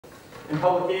In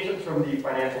publications from the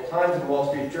Financial Times and Wall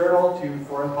Street Journal to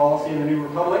Foreign Policy and the New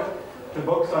Republic to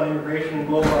books on immigration and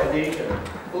globalization,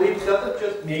 Philippe doesn't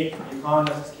just make the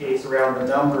economist's case around the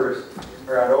numbers,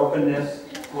 around openness,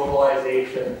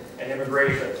 globalization, and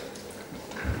immigration.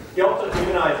 He also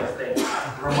humanizes things,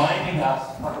 reminding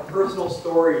us of the personal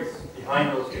stories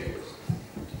behind those figures.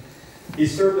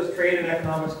 He's served as trade and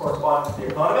economics correspondent to The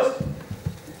Economist,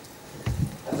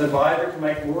 as advisor to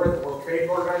Mike Moore at the World Trade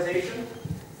Organization,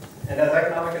 and as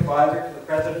economic advisor to the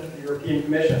President of the European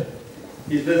Commission.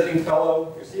 He's visiting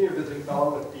fellow, or senior visiting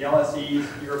fellow with the LSE's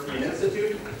European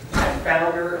Institute, and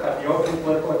founder of the Open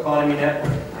Political Economy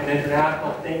Network, an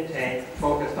international think tank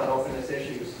focused on openness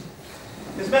issues.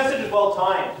 His message is well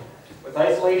timed, with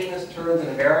isolationist turns in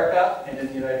America and in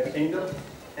the United Kingdom,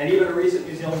 and even a recent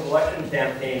New Zealand election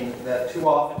campaign that too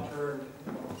often turned,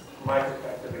 from my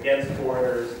perspective, against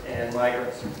foreigners and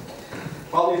migrants.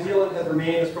 While New Zealand has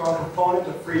remained a strong proponent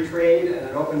of free trade and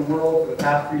an open world for the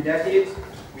past 3 decades,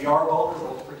 we are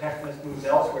vulnerable to protectionist moves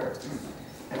elsewhere,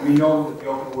 and we know that the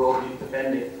open world needs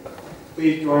defending.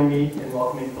 Please join me in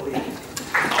welcoming Philippe.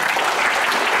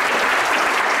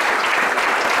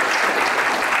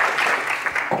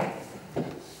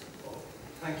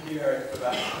 Thank you, Eric, for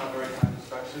that very kind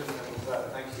introduction,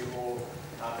 and thank you all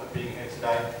for being here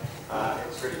today.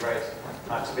 It's really great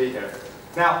to be here.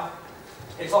 Now,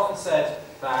 it's often said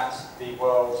that the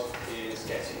world is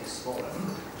getting smaller.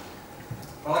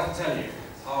 Well, I can tell you,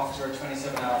 after a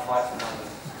 27-hour flight from London,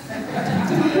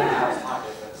 8 hours time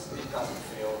difference, it doesn't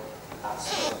feel that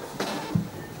small.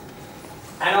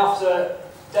 And after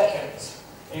decades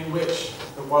in which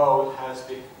the world has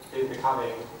been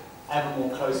becoming ever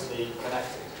more closely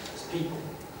connected as people,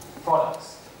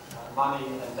 products, money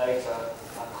and data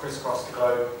crisscross the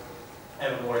globe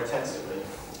ever more intensively.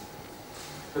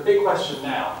 The big question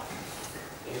now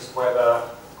is whether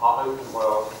our open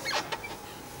world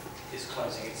is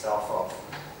closing itself off.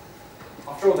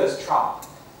 After all, there's Trump,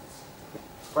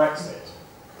 Brexit,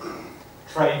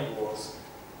 trade wars,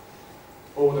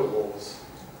 border wars,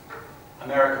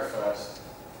 America first,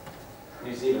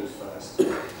 New Zealand first.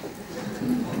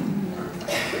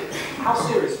 How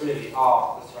serious really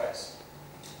are the threats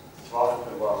to our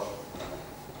open world?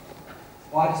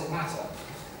 Why does it matter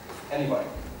anyway?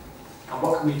 And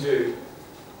what can we do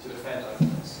to defend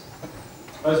openness?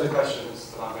 Those are the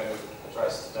questions that I'm going to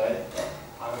address today.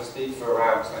 I'm going to speak for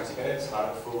around 20 minutes, and I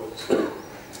look forward to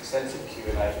extensive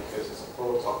Q&A because it's a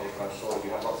broad topic and I'm sure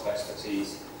you have lots of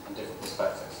expertise and different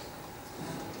perspectives.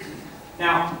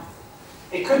 Now,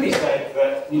 it could be said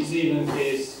that New Zealand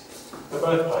is the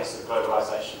birthplace of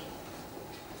globalisation.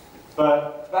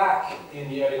 But back in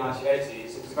the early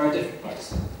 1980s, it was a very different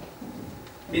place.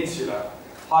 Insular,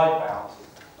 hidebound,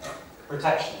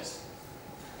 protectionist.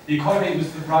 The economy was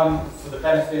run for the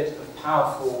benefit of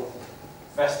powerful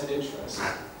vested interests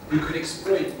who could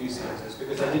exploit New Zealanders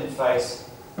because they didn't face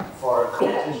foreign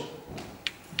competition.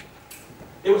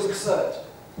 It was absurd.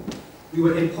 We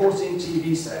were importing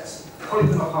TV sets, pulling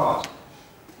them apart,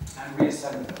 and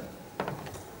reassembling them.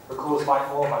 Because Mike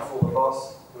Moore, my former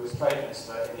boss, who was trade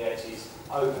minister in the 80s,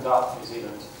 opened up New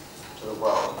Zealand to the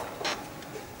world.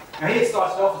 Now, he had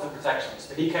started off as a protectionist,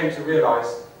 but he came to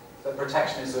realise that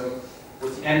protectionism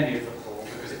was the enemy of the poor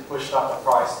because it pushed up the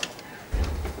price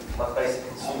of basic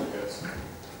consumer goods.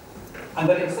 And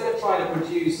that instead of trying to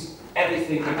produce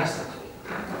everything domestically,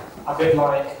 a bit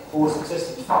like poor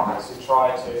subsistence farmers who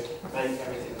try to make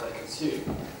everything they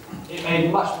consume, it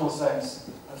made much more sense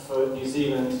for New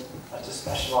Zealand to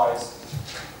specialise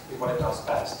in what it does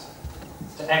best,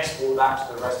 to export that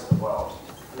to the rest of the world,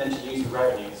 and then to use the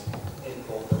revenues to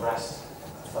import the rest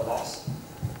for less.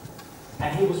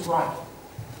 And he was right.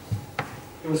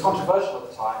 It was controversial at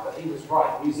the time, but he was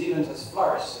right. New Zealand has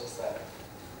flourished since then.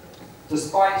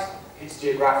 Despite its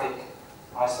geographic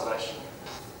isolation,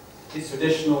 its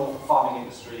traditional farming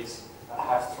industries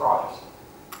have thrived.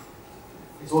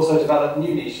 It's also developed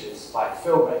new niches like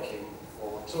filmmaking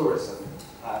or tourism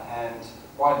and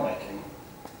winemaking.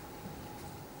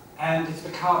 And it's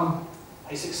become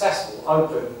a successful,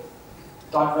 open,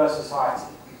 diverse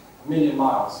society, a million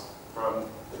miles from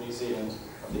the New Zealand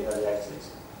of the early 80s.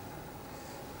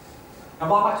 Now,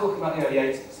 why am I talking about the early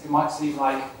 80s? It might seem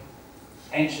like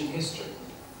ancient history.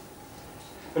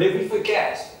 But if we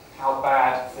forget how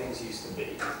bad things used to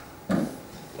be,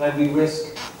 then we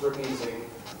risk repeating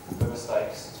the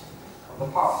mistakes of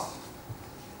the past.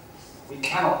 We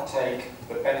cannot take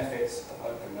the benefits of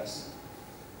openness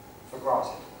for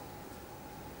granted.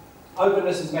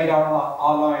 Openness has made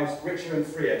our lives richer and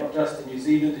freer, not just in New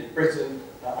Zealand, in Britain,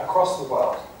 across the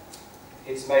world.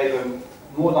 It's made them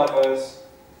more diverse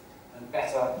and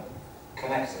better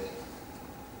connected.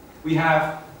 We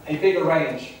have a bigger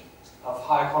range of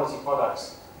higher quality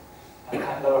products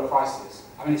at lower prices.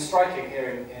 I mean, it's striking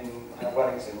here in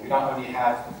Wellington. We not only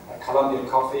have Colombian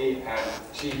coffee and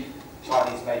cheap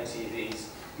Chinese-made TVs,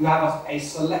 you have a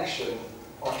selection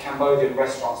of Cambodian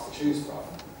restaurants to choose from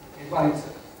in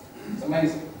Wellington. It's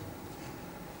amazing.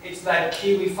 It's led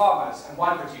Kiwi farmers and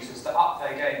wine producers to up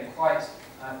their game quite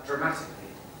dramatically.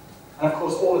 And of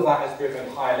course, all of that has driven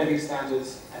higher living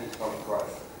standards and economic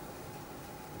growth.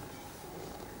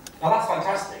 Now that's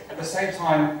fantastic. At the same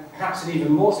time, perhaps an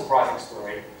even more surprising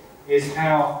story is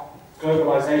how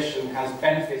globalization has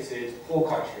benefited poor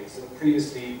countries that were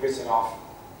previously written off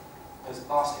as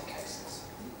basket cases.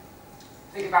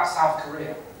 Think about South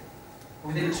Korea.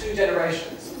 Within 2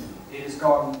 generations, it has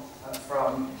gone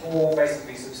from poor,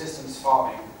 basically subsistence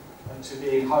farming, to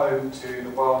being home to the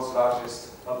world's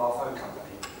largest mobile phone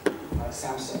company,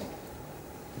 Samsung.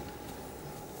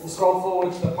 We'll scroll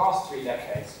forward to the past 3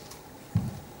 decades.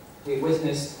 We've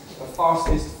witnessed the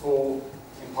fastest fall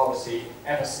in poverty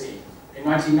ever seen. In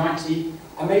 1990,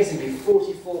 amazingly,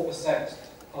 44%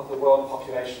 of the world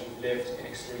population lived in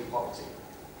extreme poverty.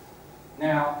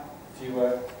 Now, fewer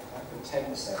than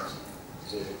 10%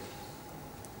 do. In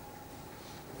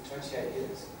 28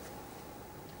 years.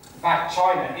 In fact,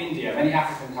 China, India, many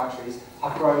African countries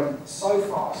have grown so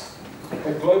fast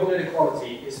that global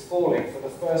inequality is falling for the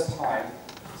first time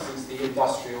since the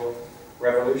Industrial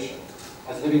Revolution,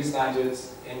 as living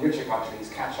standards in richer countries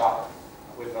catch up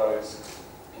with those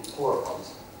in poorer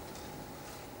ones.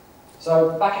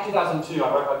 So back in 2002, I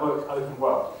wrote my book, Open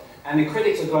World, and the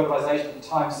critics of globalization at the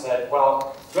time said,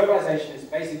 well, globalization is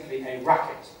basically a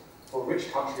racket for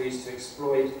rich countries to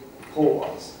exploit poor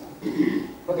ones.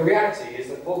 But the reality is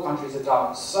that poor countries have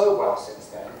done so well since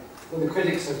then that the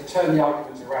critics have turned the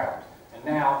argument around, and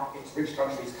now it's rich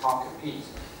countries can't compete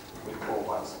with poor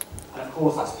ones. And of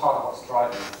course, that's part of what's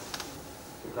driving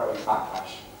the growing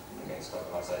backlash against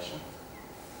globalization.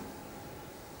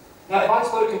 Now, if I'd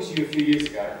spoken to you a few years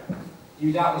ago,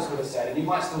 you doubtless would have said, and you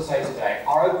might still say today,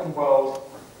 our open world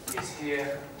is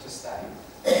here to stay.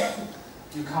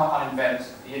 You can't uninvent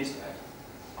the internet,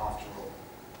 after all.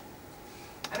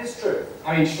 And it's true.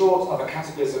 I mean, short of a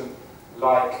cataclysm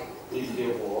like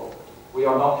nuclear war, we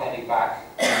are not heading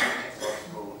back to the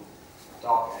technological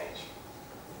dark age.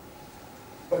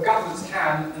 But governments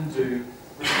can and do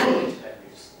restrict internet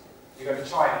use. You go to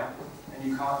China, and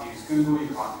you can't use Google,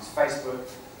 you can't use Facebook,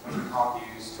 and you can't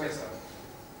use Twitter.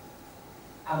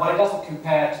 And while it doesn't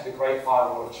compare to the Great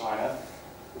Firewall of China,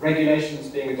 the regulations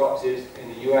being adopted in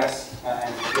the US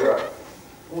and Europe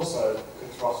also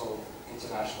could throttle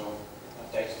international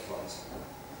data flows.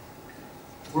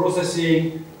 We're also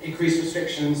seeing increased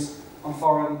restrictions on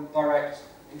foreign direct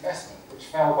investment, which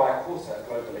fell by a quarter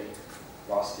globally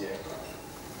last year.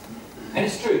 And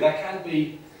it's true, there can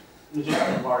be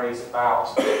legitimate worries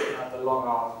about the long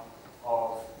arm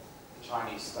of the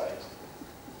Chinese state.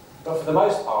 But for the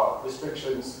most part,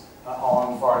 restrictions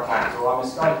on foreign capital are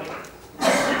misguided.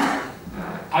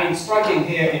 I mean, striking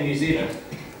here in New Zealand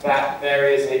that there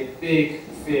is a big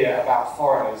fear about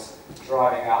foreigners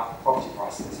driving up property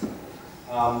prices.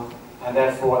 And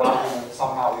therefore, an argument that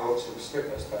somehow we ought to restrict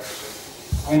those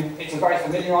purchases. I mean, it's a very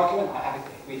familiar argument.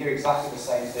 We hear exactly the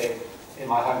same thing in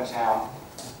my hometown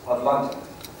of London.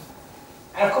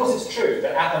 And of course, it's true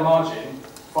that at the margin,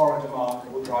 foreign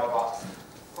demand will drive up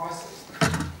prices.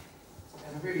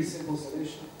 There's a really simple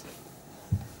solution.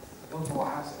 Build more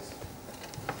houses.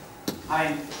 I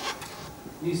mean,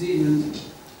 New Zealand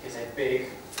is a big,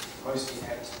 mostly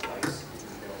empty place. You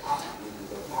can build up, you can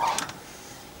build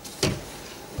down.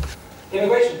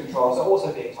 Immigration controls are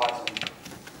also being tightened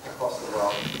across the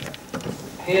world.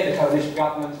 Here, the coalition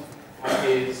government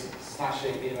is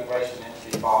slashing the immigration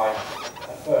entry by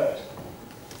a third.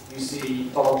 You see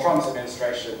Donald Trump's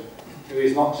administration, who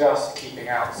is not just keeping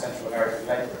out Central American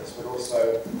laborers, but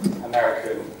also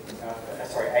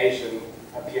Asian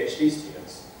PhD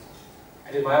students.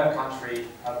 And in my own country,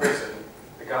 Britain,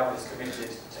 the government is committed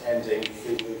to ending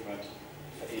free movement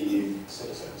for EU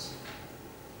citizens.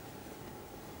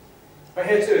 But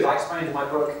here too, as I explained in my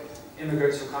book,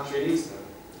 Immigrants Your Country Needs Them,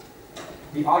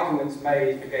 the arguments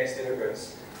made against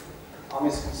immigrants are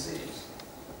misconceived.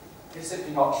 It's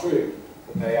simply not true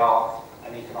that they are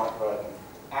an economic burden.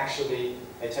 Actually,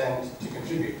 they tend to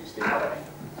contribute to the economy.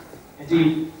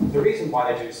 Indeed, the reason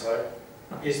why they do so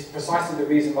is precisely the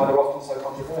reason why they're often so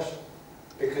controversial,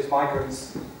 because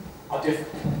migrants are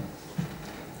different,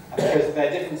 and because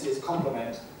their differences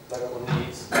complement local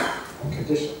needs and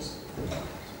conditions.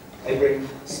 They bring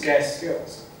scarce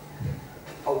skills,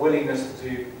 a willingness to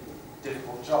do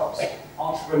difficult jobs,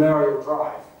 entrepreneurial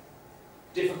drive,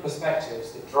 different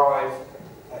perspectives that drive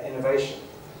innovation.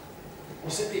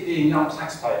 being young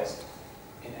taxpayers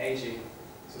in ageing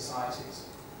societies.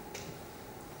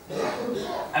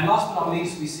 And last but not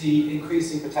least, we see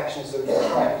increasing protectionism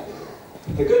for trade.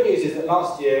 The good news is that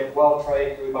last year, world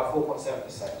trade grew by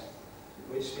 4.7%,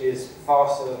 which is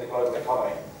faster than the global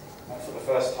economy for the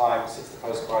first time since the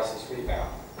post-crisis rebound.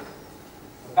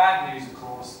 The bad news, of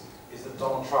course, is that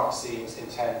Donald Trump seems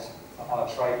intent on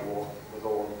a trade war with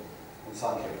all and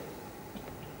sundry.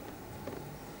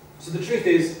 So the truth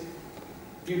is,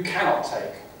 you cannot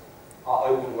take our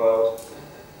open world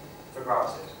for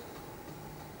granted.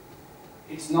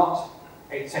 It's not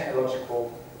a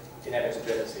technological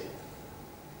inevitability.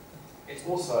 It's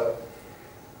also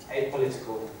a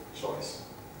political choice.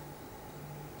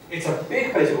 It's a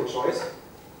big political choice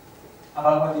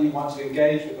about whether you want to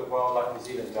engage with the world like New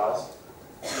Zealand does,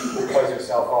 or close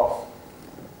yourself off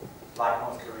like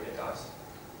North Korea does.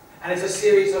 And it's a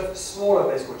series of smaller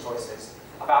political choices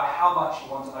about how much you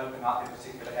want to open up in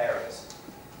particular areas.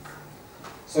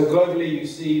 So globally, you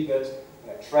see that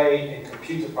trade in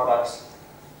computer products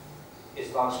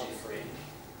is largely free.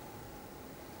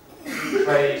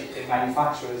 Trade in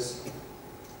manufacturers,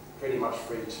 pretty much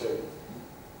free too.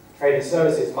 Trade in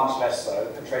services, much less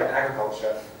so, and trade in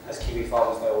agriculture, as Kiwi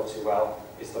farmers know all too well,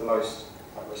 is the most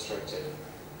restricted.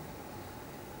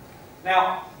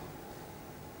 Now,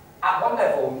 at one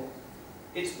level,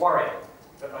 it's worrying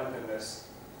that openness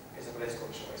is a political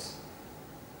choice,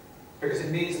 because it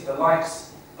means that the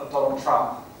likes of Donald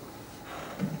Trump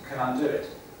can undo it.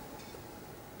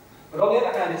 But on the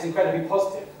other hand, it's incredibly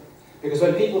positive, because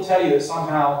when people tell you that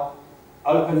somehow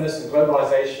openness and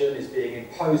globalization is being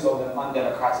imposed on them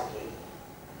undemocratically,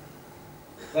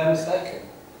 they're mistaken.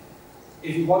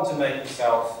 If you want to make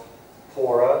yourself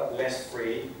poorer, less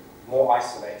free, more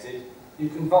isolated, you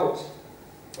can vote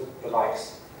for the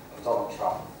likes of Donald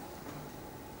Trump.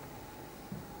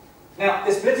 Now,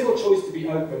 this political choice to be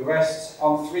open rests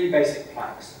on three basic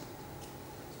planks: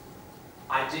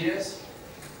 ideas,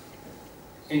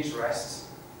 interests,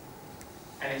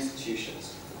 and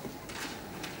institutions.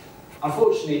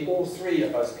 Unfortunately, all three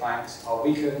of those planks are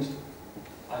weakened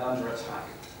and under attack.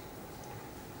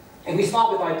 If we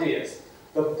start with ideas,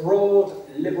 the broad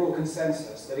liberal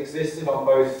consensus that existed on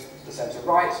both the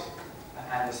centre-right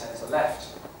and the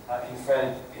centre-left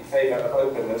in favour of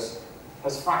openness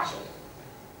has fractured.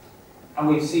 And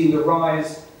we've seen the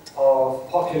rise of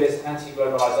populist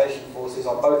anti-globalisation forces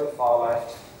on both the far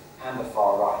left and the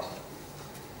far right.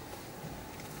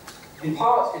 In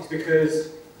part, it's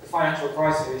because the financial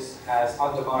crisis has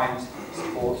undermined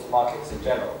support for markets in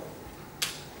general.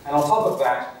 And on top of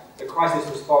that, the crisis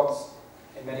response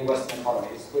in many Western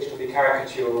economies, which can be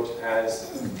caricatured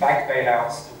as bank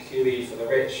bailouts and QE for the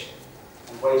rich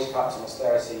and wage cuts and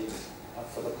austerity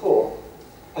for the poor,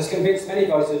 has convinced many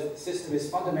voters that the system is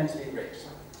fundamentally rigged.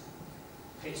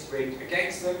 It's rigged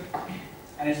against them,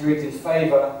 and it's rigged in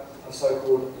favour of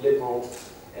so-called liberal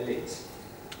elites.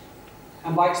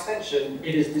 And by extension,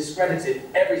 it has discredited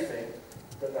everything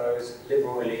that those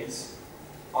liberal elites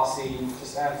are seen to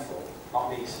stand for,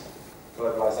 not least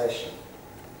globalisation.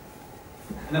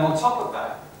 And then on top of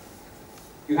that,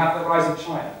 you have the rise of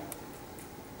China,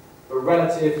 the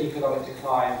relative economic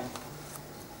decline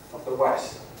of the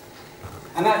West.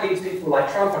 And that leads people like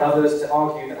Trump and others to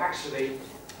argue that actually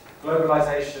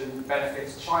globalisation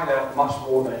benefits China much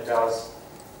more than it does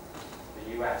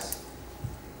the US.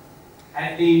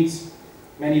 And it leads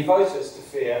many voters to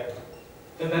fear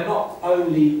that they're not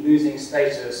only losing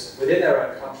status within their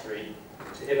own country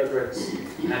to immigrants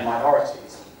and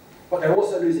minorities, but they're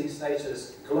also losing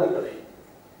status globally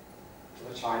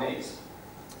to the Chinese.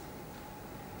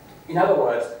 In other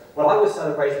words, what I was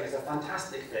celebrating as a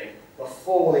fantastic thing, the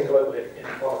fall in global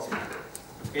inequality,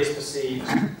 is perceived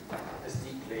as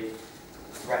deeply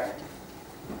threatening.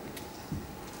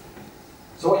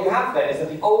 So what you have then is that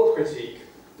the old critique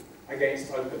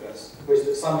against openness, which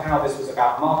that somehow this was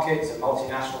about markets and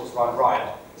multinationals run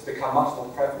riot, has become much more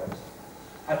prevalent.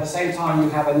 At the same time, you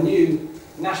have a new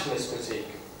nationalist critique,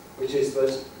 which is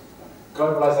that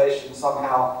globalization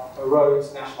somehow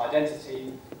erodes national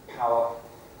identity, power,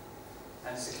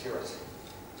 and security.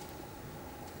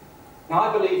 Now,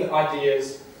 I believe that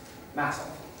ideas matter.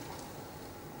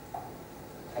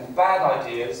 And bad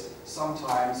ideas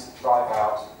sometimes drive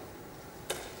out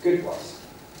good ones.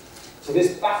 So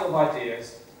this battle of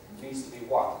ideas needs to be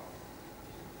won.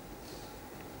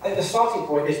 I think the starting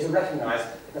point is to recognise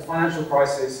that the financial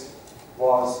crisis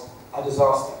was a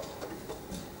disaster,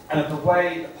 and that the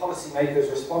way the policymakers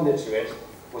responded to it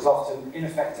was often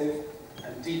ineffective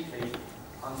and deeply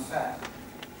unfair.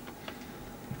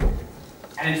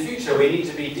 And in future, we need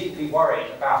to be deeply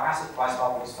worried about asset price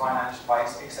bubbles financed by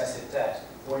excessive debt,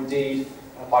 or indeed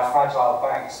by fragile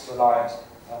banks reliant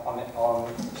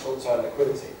on short-term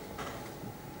liquidity.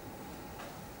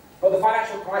 But the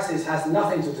financial crisis has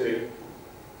nothing to do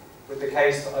with the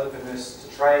case for openness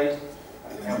to trade,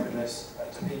 openness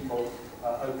to people,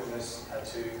 openness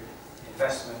to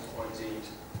investment, or indeed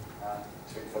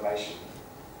to information.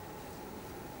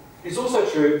 It's also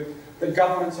true that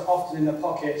governments are often in the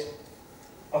pocket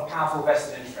of powerful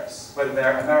vested interests, whether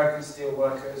they're American steel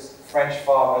workers, French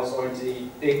farmers, or indeed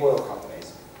big oil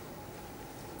companies.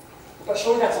 But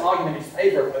surely that's an argument in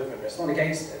favour of openness, not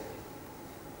against it.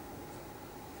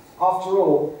 After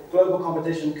all, global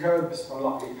competition curbs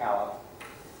monopoly power,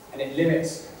 and it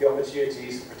limits the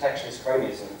opportunities for protectionist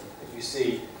cronyism that you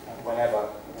see whenever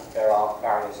there are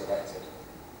barriers erected.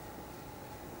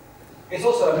 It's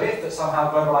also a myth that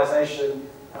somehow globalization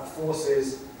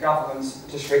forces governments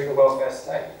to shrink the welfare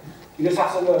state. You just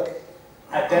have to look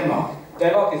at Denmark.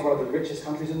 Denmark is one of the richest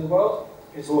countries in the world.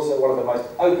 It's also one of the most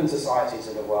open societies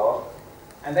in the world.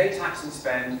 And they tax and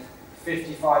spend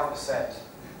 55%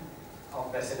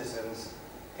 of their citizens'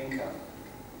 income.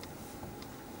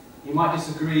 You might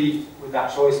disagree with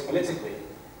that choice politically,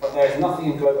 but there is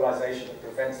nothing in globalization that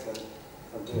prevents them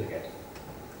from doing it.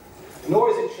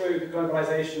 Nor is it true that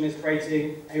globalization is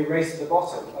creating a race to the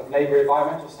bottom of labour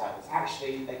environmental standards.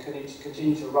 Actually, they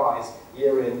continue to rise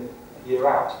year in and year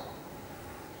out.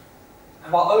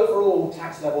 And while overall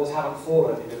tax levels haven't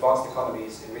fallen in advanced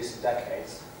economies in recent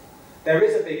decades, there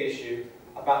is a big issue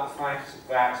about the fact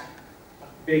that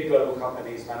big global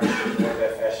companies manage to avoid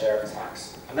their fair share of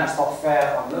tax. And that's not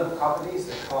fair on local companies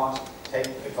that can't take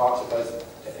advantage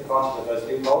of those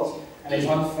loopholes. And it's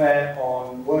unfair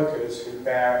on workers who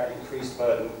bear an increased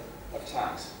burden of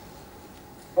tax.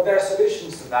 But there are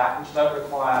solutions to that which don't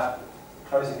require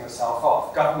closing yourself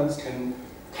off. Governments can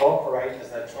cooperate, as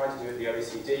they're trying to do at the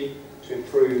OECD, to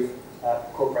improve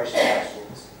corporation tax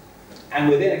rules. And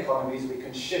within economies, we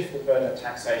can shift the burden of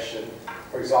taxation,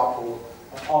 for example,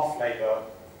 off labour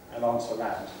and onto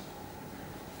land.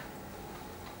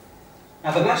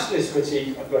 Now, the nationalist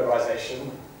critique of globalisation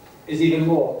is even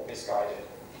more misguided.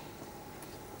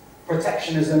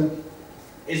 Protectionism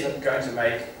isn't going to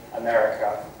make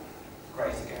America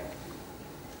great again.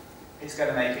 It's going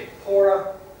to make it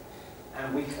poorer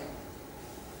and weaker.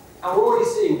 And we're already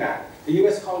seeing that. The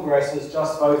US Congress has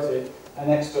just voted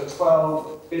an extra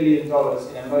 $12 billion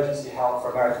in emergency help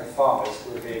for American farmers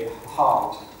who are being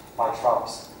harmed by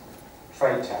Trump's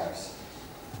trade tariffs.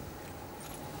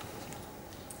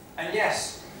 And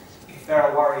yes, there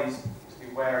are worries to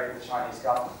be wary of the Chinese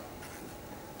government.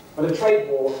 But a trade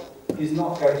war is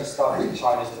not going to start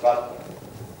China's development.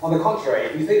 On the contrary,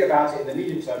 if you think about it in the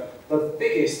medium term, the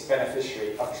biggest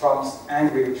beneficiary of Trump's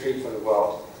angry retreat from the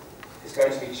world is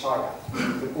going to be China.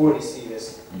 We already see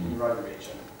this in the Rhone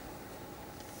region.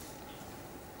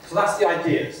 So that's the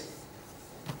ideas.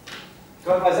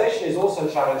 Globalization is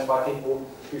also challenged by people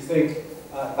who think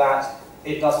that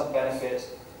it doesn't benefit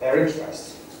their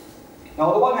interests. Now,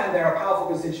 on the one hand, there are powerful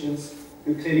constituents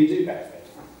who clearly do benefit.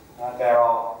 There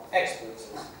are exporters.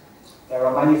 There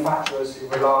are manufacturers who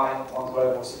rely on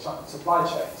global supply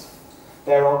chains.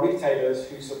 There are retailers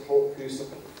who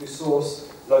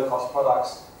source low-cost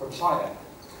products from China.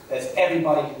 There's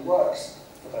everybody who works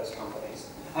for those companies.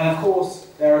 And of course,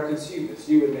 there are consumers,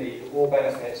 you and me, who all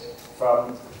benefit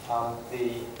from the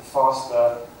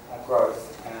faster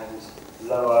growth and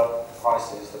lower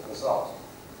prices that result.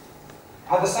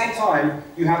 At the same time,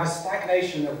 you have a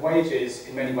stagnation of wages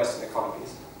in many Western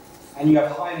economies, and you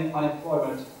have high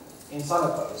unemployment in some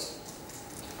of those.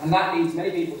 And that leads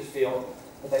many people to feel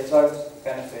that they don't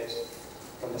benefit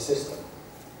from the system.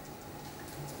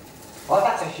 Well,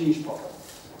 that's a huge problem,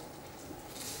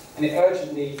 and it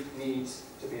urgently needs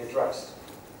to be addressed.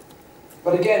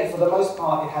 But again, for the most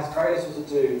part, it has very little to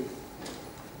do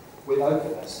with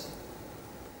openness.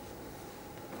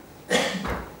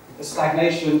 The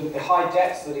stagnation, the high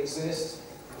debts that exist,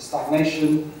 the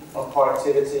stagnation of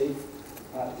productivity,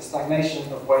 the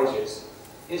stagnation of wages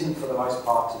isn't for the most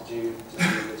part to do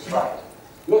with trade.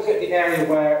 Look at the area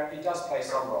where it does play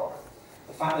some role.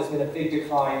 The fact there's been a big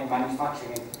decline in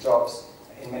manufacturing jobs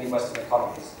in many Western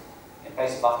economies, in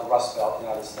places like the Rust Belt in the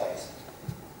United States.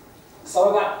 Some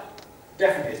of that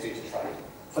definitely is due to trade.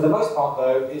 For the most part,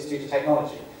 though, it's due to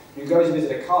technology. You go to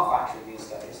visit a car factory these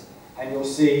days, and you'll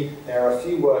see there are a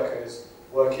few workers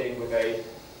working with a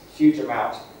huge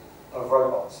amount of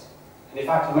robots. And in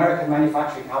fact, American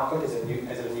manufacturing output is at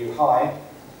a new high,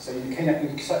 so you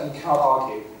certainly cannot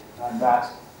argue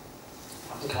that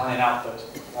a decline in output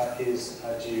is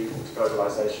due to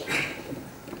globalization.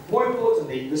 More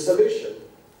importantly, the solution,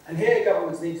 and here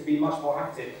governments need to be much more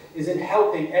active, is in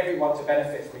helping everyone to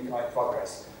benefit from economic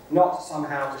progress, not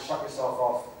somehow to shut yourself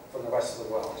off from the rest of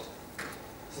the world.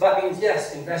 So that means,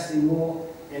 yes, investing more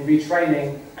in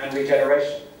retraining and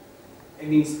regeneration. It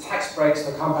means tax breaks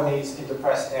for companies in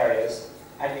depressed areas,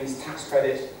 and it means tax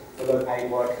credit for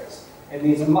low-paid workers. It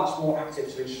means a much more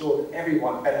active to ensure that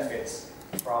everyone benefits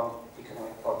from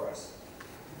economic progress.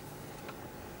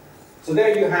 So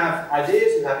there you have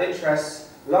ideas, you have interests.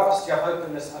 Last, you have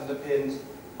openness underpinned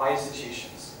by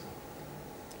institutions.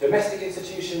 Domestic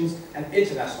institutions and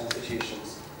international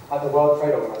institutions, like the World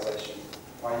Trade Organization,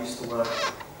 where I used to work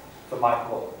for Mike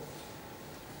Wall.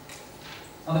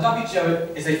 Now, the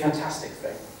WTO is a fantastic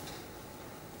thing.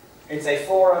 It's a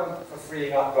forum for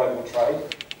freeing up global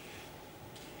trade.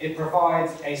 It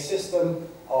provides a system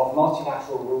of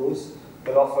multilateral rules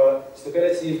that offer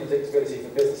stability and predictability for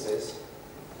businesses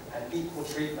and equal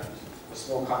treatment for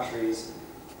small countries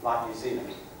like New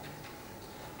Zealand.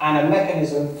 And a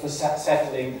mechanism for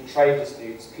settling trade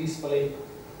disputes peacefully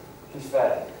and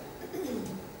fairly.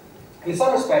 In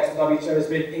some respects, the WTO has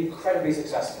been incredibly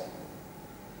successful.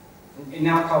 It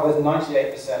now covers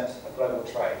 98% of global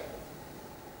trade.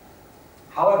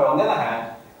 However, on the other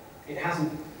hand, it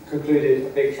hasn't concluded a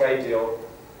big trade deal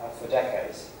for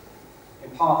decades,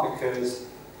 in part because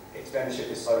its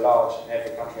membership is so large and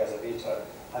every country has a veto,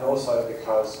 and also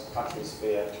because countries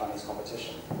fear Chinese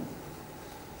competition.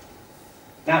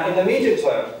 Now, in the medium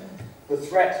term, the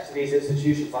threat to these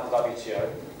institutions like the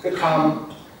WTO could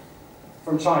come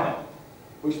from China,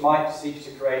 which might seek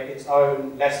to create its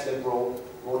own less liberal,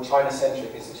 more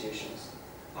China-centric institutions.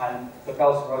 And the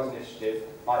Belt and Road Initiative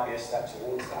might be a step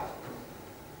towards that.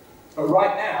 But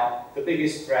right now, the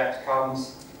biggest threat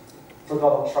comes from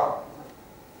Donald Trump.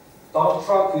 Donald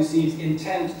Trump, who seems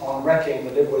intent on wrecking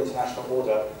the liberal international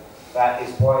order that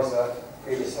his wiser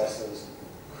predecessors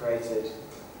created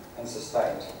and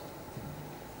sustained.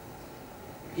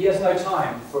 He has no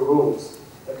time for rules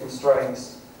that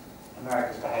constrains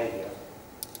America's behavior,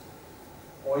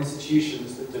 or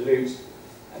institutions that dilute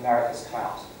America's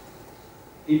clout.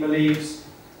 He believes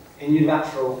in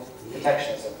unilateral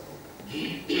protectionism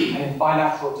and in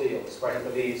bilateral deals where he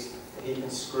believes that he can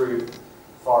screw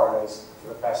foreigners for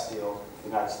the best deal for the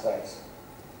United States.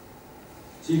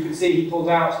 So you can see he pulled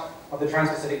out of the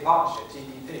Trans-Pacific Partnership,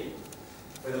 TPP,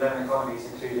 with 11 economies,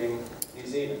 including New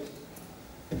Zealand.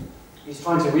 He's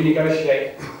trying to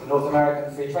renegotiate the North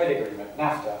American Free Trade Agreement,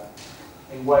 NAFTA,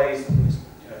 in ways that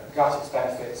would gut its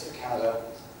benefits for Canada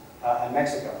and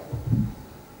Mexico.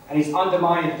 And he's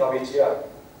undermining the WTO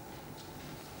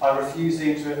by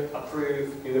refusing to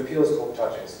approve new appeals court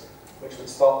judges, which would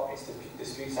stop its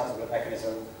dispute settlement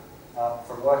mechanism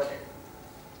from working.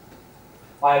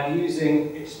 By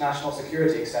abusing its national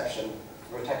security exception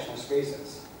for protectionist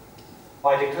reasons.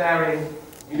 By declaring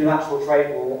unilateral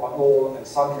trade war on all and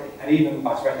sundry, and even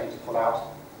by threatening to pull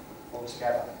out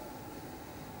altogether.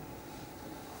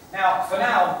 Now, for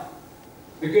now,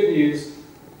 the good news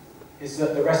is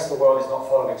that the rest of the world is not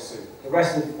following suit. The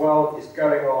rest of the world is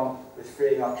going on with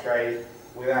freeing up trade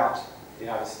without the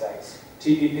United States.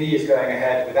 TPP is going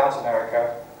ahead without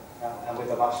America and with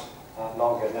a much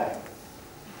longer name.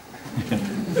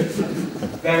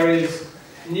 There is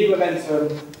new momentum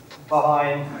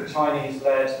behind the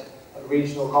Chinese-led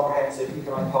regional comprehensive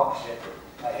economic partnership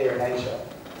here in Asia.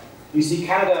 You see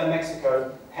Canada and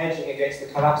Mexico hedging against the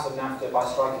collapse of NAFTA by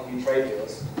striking new trade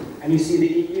deals. And you see the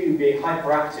EU being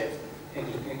hyperactive in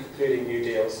concluding new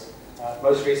deals,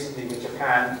 most recently with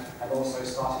Japan, and also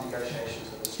starting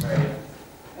negotiations with Australia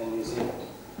and New Zealand.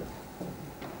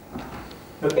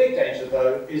 The big danger,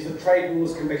 though, is that trade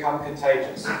wars can become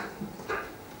contagious.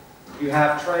 You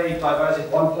have trade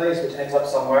diverted one place, which ends up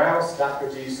somewhere else. That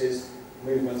produces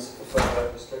movements for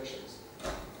further restrictions.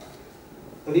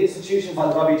 But the institutions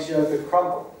like the WTO could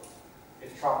crumble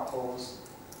if Trump pulls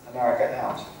America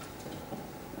out.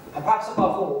 And perhaps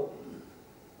above all,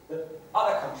 that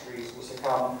other countries will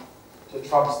succumb to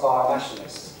Trump-style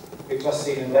nationalists. We've just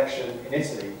seen an election in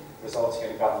Italy resulting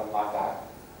in a government like that.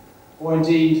 Or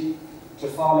indeed, to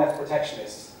far-left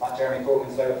protectionists like Jeremy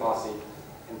Corbyn's Labour Party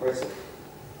in Britain.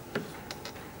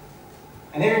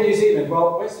 And here in New Zealand,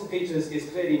 well, Winston Peters is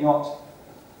clearly not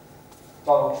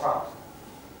Donald Trump.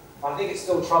 But I think it's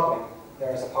still troubling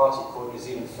there is a party called New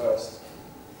Zealand First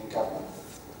in government.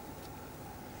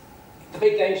 The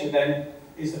big danger then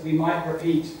is that we might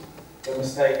repeat the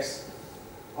mistakes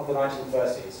of the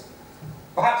 1930s.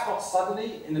 Perhaps not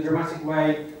suddenly, in the dramatic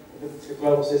way the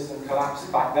global system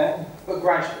collapsed back then, but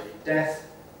gradually, death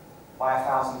by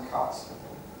 1,000 cuts,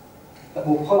 that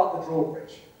will pull up the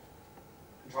drawbridge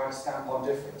and try to stamp on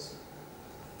difference.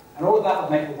 And all of that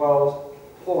would make the world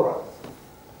poorer,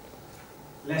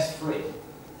 less free,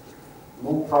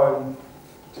 more prone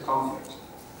to conflict.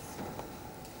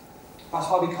 That's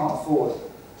why we can't afford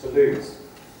to lose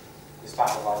this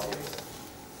battle of ideas.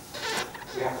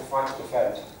 We have to fight to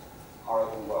defend our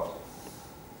open world.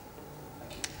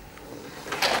 Thank you.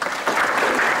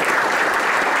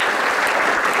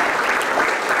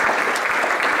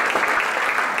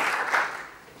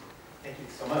 Thank you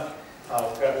so much.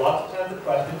 We've got lots of time for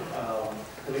questions.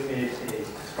 Philippe made a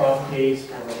strong case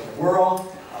for the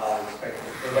world.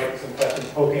 There might be some questions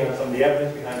poking on some of the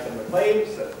evidence behind some of the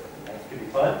claims. That could be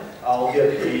fun. I'll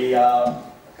give a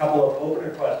couple of opener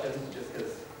questions just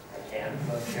because I can,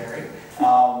 so I'm sharing.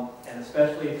 And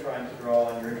especially trying to draw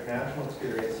on your international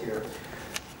experience here.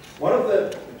 One of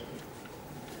the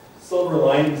silver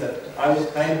linings that I was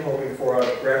kind of hoping for out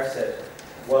of Brexit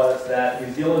was that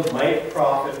New Zealand might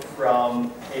profit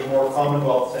from a more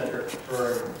Commonwealth-centric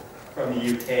return from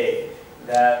the UK.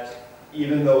 That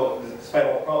even though, despite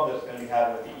all the problems it's going to be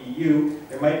having with the EU,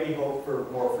 there might be hope for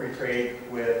more free trade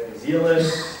with New Zealand,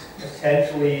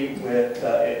 potentially with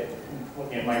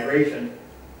looking at migration.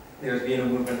 There's been a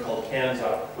movement called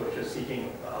CANSA, which is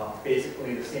seeking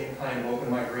basically the same kind of open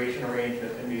migration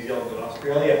arrangement that New Zealand and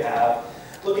Australia have,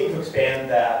 looking to expand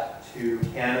that to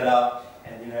Canada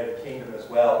and the United Kingdom as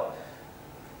well.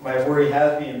 My worry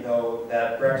has been, though,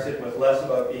 that Brexit was less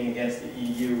about being against the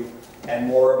EU and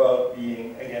more about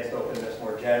being against openness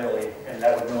more generally, and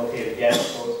that would militate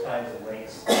against those kinds of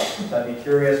links. So I'd be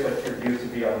curious what your views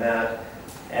would be on that.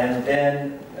 And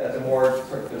then, as a more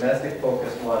sort of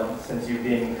domestic-focused one, since you've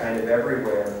been kind of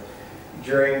everywhere,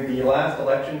 during the last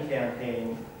election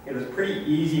campaign, it was pretty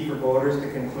easy for voters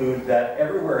to conclude that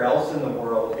everywhere else in the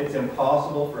world, it's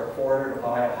impossible for a foreigner to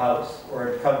buy a house, or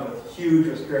it comes with huge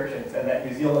restrictions, and that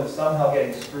New Zealand is somehow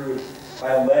getting screwed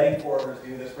by letting foreigners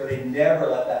do this, where they never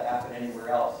let that happen anywhere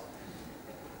else.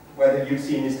 Whether you've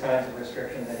seen these kinds of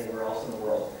restrictions anywhere else in the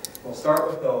world. We'll start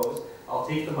with those. I'll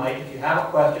take the mic. If you have a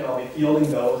question, I'll be fielding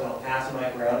those, and I'll pass the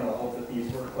mic around, and I'll hope that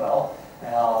these work well.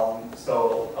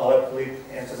 So I'll let Philippe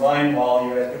answer mine while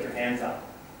you guys put your hands up.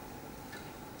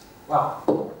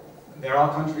 Well, there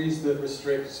are countries that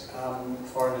restrict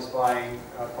foreigners buying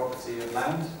property and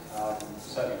land,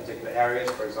 certainly in particular areas,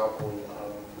 for example,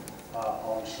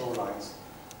 on shorelines.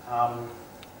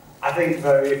 I think,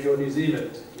 though, if you're New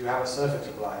Zealand, you have a surfeit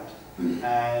of land,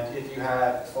 and if you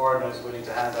have foreigners willing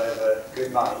to hand over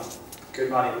good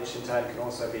money which in turn can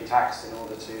also be taxed in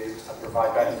order to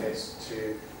provide benefits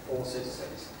to all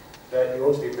citizens, that you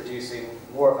ought to be producing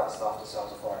more of that stuff to sell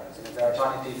to foreigners. And if there are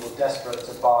Chinese people desperate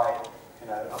to buy,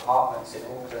 apartments in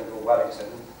Auckland or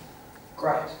Wellington,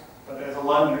 great. But as a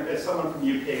Londoner, as someone from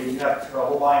the UK, would you have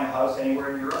trouble buying a house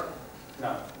anywhere in Europe?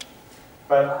 No.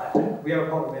 But we have a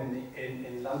problem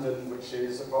in London, which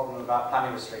is a problem about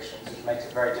planning restrictions, which makes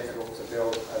it very difficult to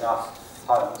build enough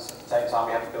homes. At the same time,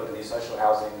 we haven't built any social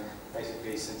housing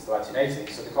basically since the 1980s.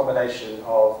 So the combination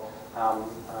of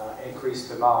increased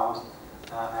demand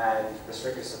and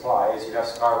restricted supply is you have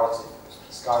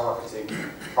skyrocketing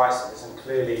prices, and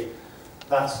clearly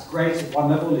that's great at one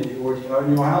level if you already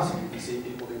own your house. You can see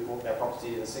people who bought their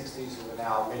property in the 60s who are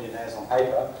now millionaires on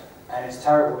paper. And it's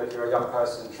terrible if you're a young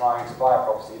person trying to buy a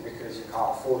property because you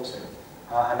can't afford to.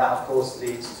 And that, of course,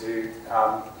 leads to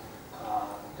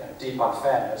deep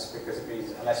unfairness, because it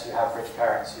means unless you have rich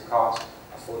parents, you can't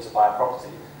afford to buy a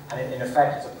property. And in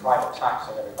effect, it's a private tax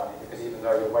on everybody, because even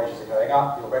though your wages are going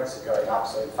up, your rents are going up,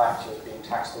 so in fact you're being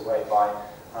taxed away by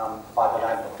the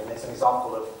landlord. And it's an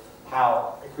example of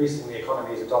how increasingly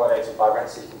economies are dominated by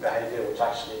rent-seeking behaviour, which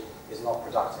actually is not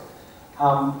productive.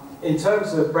 In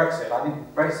terms of Brexit, I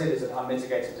think Brexit is an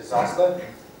unmitigated disaster.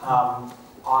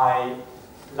 I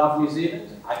love New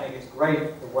Zealand. I think it's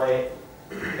great the way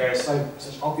there is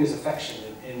such obvious affection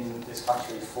in this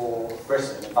country for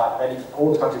Britain. In fact,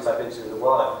 all the countries I've been to in the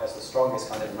world, I think there's the strongest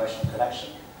kind of emotional connection.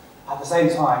 At the same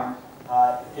time,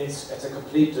 it's a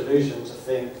complete delusion to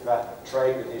think that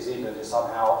trade with New Zealand is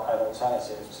somehow an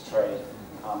alternative to trade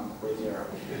with Europe.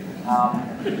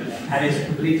 And it's a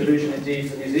complete delusion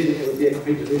indeed for New Zealand. It would be a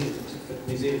complete delusion for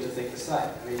New Zealand to think the same.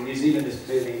 I mean, New Zealand is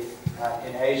clearly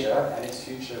in Asia, and its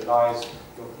future lies,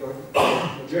 your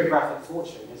geographic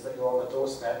fortune is that you're on the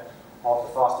doorstep of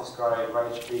the fastest growing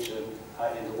region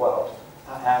in the world.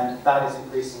 And that is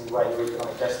increasingly where your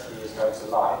economic destiny is going to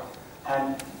lie.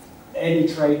 And any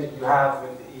trade that you have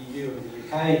with the EU and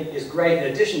the UK is great in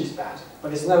addition to that,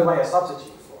 but it's no way a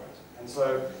substitute for it. And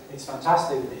so it's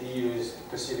fantastic that the EU is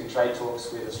pursuing trade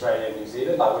talks with Australia and New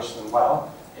Zealand. I wish them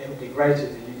well. It would be great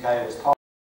if the UK was part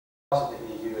of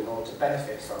the EU in order to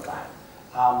benefit from that.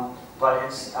 But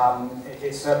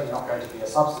it's certainly not going to be a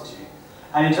substitute.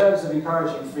 And in terms of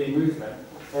encouraging free movement,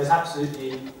 there's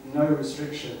absolutely no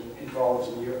restriction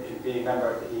involved in being a member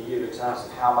of the EU in terms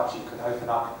of how much you can open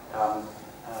up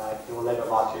your labour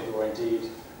market, or indeed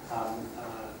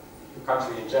your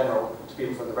country in general, to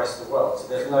people from the rest of the world. So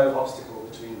there's no obstacle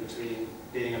between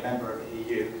being a member of the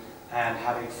EU and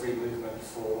having free movement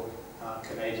for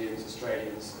Canadians,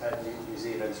 Australians, and New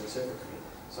Zealanders reciprocally.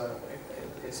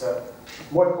 So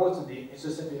more importantly, it's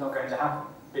just simply not going to happen,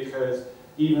 because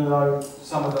even though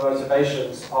some of the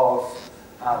motivations of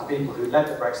the people who led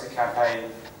the Brexit campaign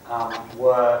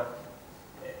were,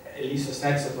 at least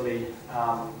ostensibly,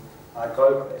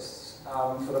 globalists,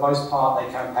 for the most part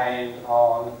they campaigned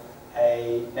on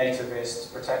a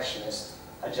nativist, protectionist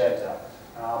agenda,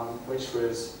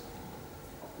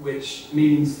 which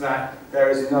means that there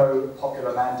is no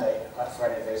popular mandate for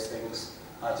any of those things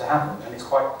to happen. And it's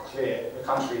quite clear the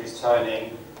country is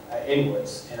turning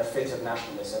inwards in a fit of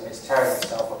nationalism. It's tearing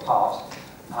itself apart.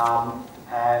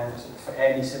 And for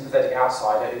any sympathetic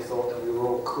outsider who thought that we were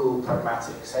all cool,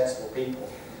 pragmatic, sensible people,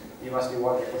 you must be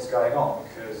wondering what's going on,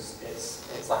 because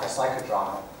it's like a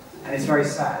psychodrama. And it's very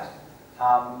sad.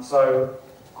 So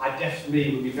I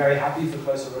definitely would be very happy for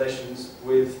closer relations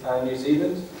with New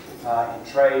Zealand, in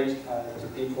trade, to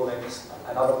people links,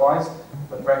 and otherwise,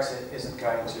 but Brexit isn't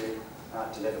going to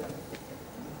deliver them.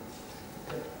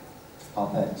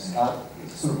 Thanks.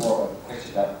 It's sort of more of a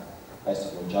question based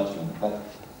on your judgment, but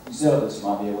New Zealand, as you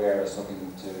might be aware, is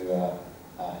looking to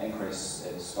increase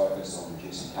its focus on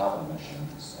reducing carbon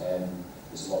emissions, and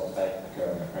there's a lot of debate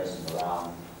occurring at present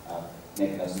around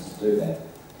mechanisms to do that.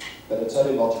 But it's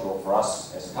only logical for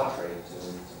us as a country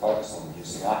to focus on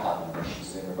reducing our carbon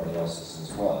emissions and everybody else's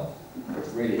as well, which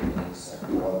really means a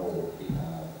global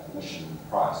emission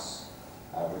price,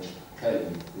 which clearly,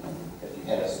 if you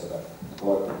had a sort of a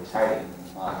global trading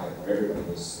market where everybody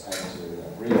was able to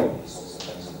agree on these sorts of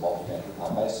things on a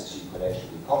multi-metric basis, you could actually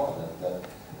be confident that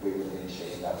we would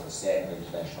eventually end up with a standard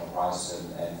international price,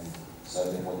 and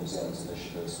so therefore New Zealand's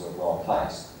initiatives were well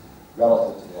placed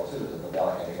relative to the alternative of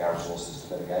allocating our resources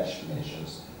to mitigation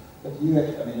measures. But you,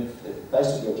 I mean, if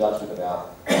based on your judgment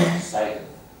about the state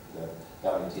of the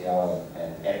WTO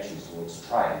and attitudes towards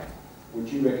trade, would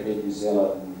you recommend New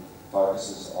Zealand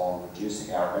focuses on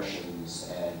reducing our emissions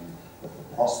and with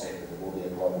the prospect that there will be a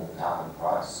global carbon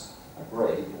price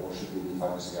agreed, or should we be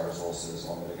focusing our resources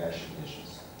on mitigation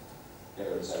measures?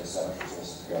 There is only so much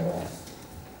resources to go on.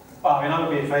 Well, I mean, I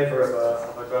would be in favour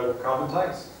of a global carbon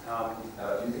tax.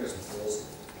 Do you think it's plausible?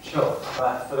 Sure,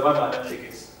 but for the moment I don't think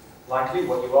it's likely.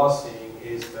 What you are seeing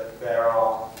is that there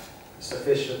are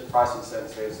sufficient price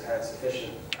incentives and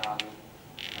sufficient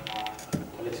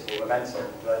political momentum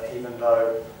that even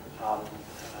though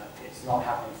it's not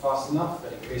happening fast enough,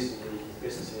 that increasingly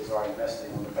businesses are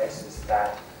investing on the basis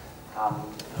that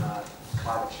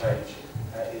climate change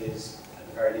is at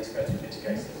the very least going to be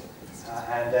mitigated.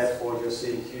 And therefore you're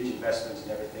seeing huge investment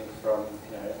in everything from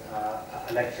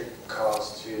electric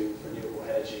cars to renewable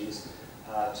energies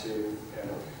to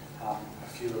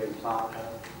fueling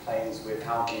planes with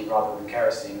algae rather than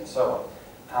kerosene and so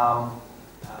on,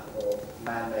 or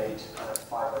man-made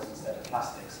fibers instead of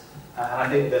plastics. And I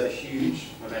think there's a huge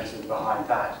momentum behind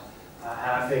that.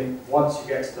 And I think once you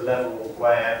get to the level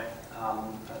where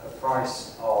the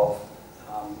price of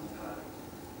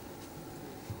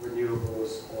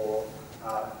renewables or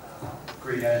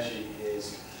green energy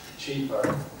is cheaper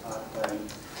than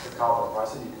the carbon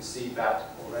price, and you can see that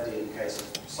already in the case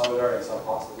of solar in some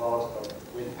parts of the world,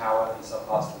 or wind power in some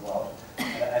parts of the world.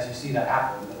 As you see that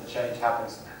happen, the change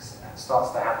happens,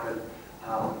 starts to happen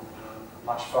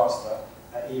much faster,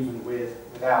 even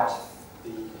without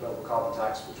the global carbon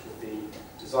tax, which would be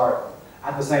desirable.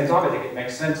 At the same time, I think it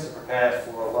makes sense to prepare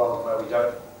for a world where we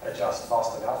don't adjust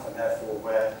fast enough, and therefore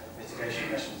where mitigation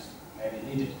measures may be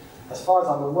needed. As far as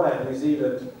I'm aware, New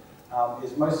Zealand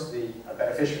is mostly a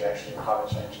beneficiary actually of climate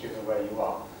change, given where you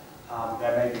are.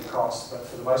 There may be costs, but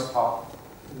for the most part,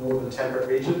 northern temperate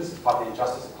regions, part of the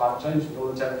injustice of climate change,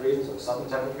 northern temperate regions or southern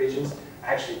temperate regions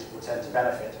actually will tend to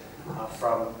benefit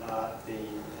from the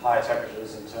higher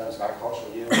temperatures in terms of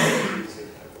agricultural yield,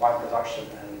 wine production,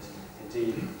 and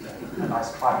indeed a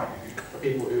nice climate. For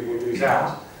people who will lose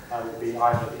out would be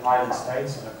either the island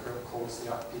states, and of course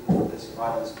the people who live in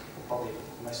islands will probably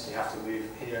mostly have to move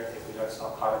here if we don't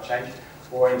stop climate change,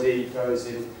 or indeed those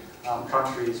in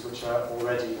countries which are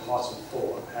already hot and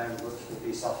poor and which will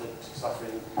be suffering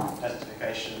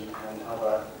desertification and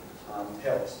other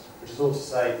ills. Which is all to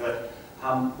say that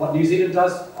what New Zealand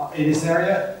does in this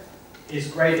area is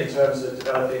great in terms of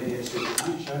developing the industry of the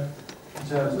future. In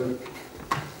terms of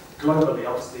globally,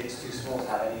 obviously it's too small to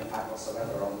have any impact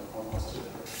whatsoever on such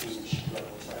a huge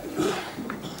global trade.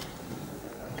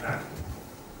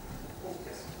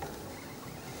 Yes.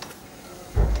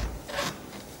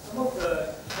 Some of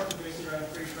the controversy around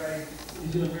free trade in New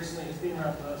Zealand recently has been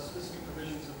around the specific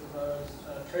provisions of proposed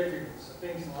trade agreements. So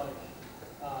things like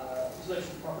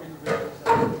intellectual property provisions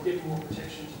that give more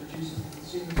protection to producers and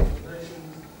consumers of innovations,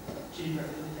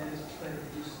 geographic indicators which later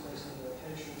reduces based on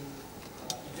location,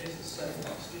 investor statement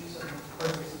disputes and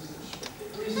processes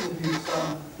which reasonably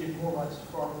some give more rights to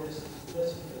foreign investors and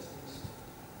domestic investors.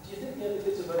 Do you think the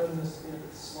advocates of openness have been a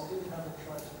bit sloppy in how they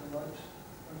try to promote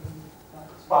open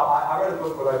markets? Well, I read a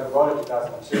book called Open World in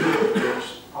 2002,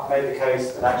 which made the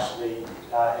case that actually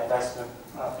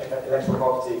intellectual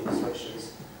property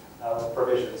restrictions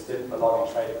provisions didn't belong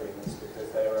in trade agreements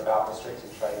because they were about restricting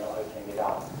trade, not opening it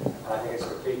up. And I think it's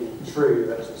completely true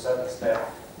that to a certain extent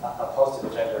a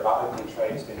positive agenda about opening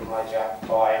trade has been hijacked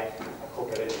by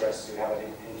corporate interests who have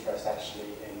an interest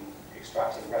actually in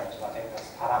extracting rent. And I think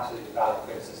that's an absolutely valid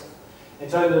criticism. In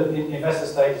terms of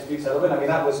investor-state dispute settlement, I mean,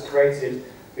 that was created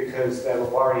because there were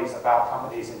worries about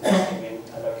companies investing in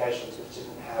locations which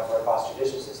didn't have robust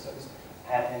judicial systems.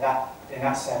 And in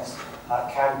that sense,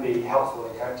 can be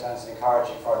helpful in terms of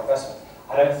encouraging foreign investment.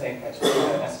 I don't think it's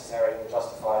really necessary or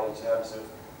justified in terms of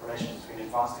relations between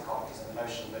advanced economies and the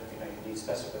notion that you need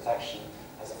special protection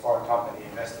as a foreign company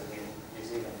investing in New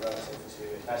Zealand relative to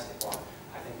a domestic one.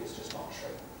 I think it's just not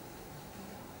true.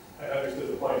 I understood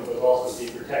the point, but also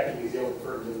be protecting New Zealand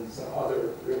firms and some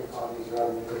other real economies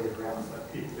rather than going around,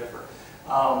 but people differ.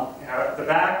 At the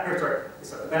back,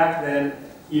 so at the back, then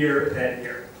here, then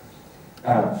here.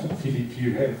 Philippe,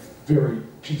 you have very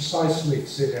concisely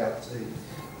set out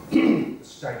the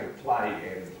state of play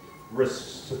and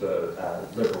risks to the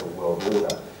liberal world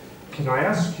order. Can I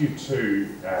ask you to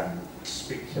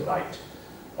speculate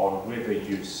on whether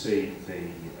you see the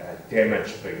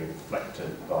damage being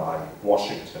inflicted by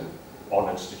Washington on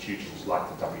institutions like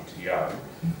the WTO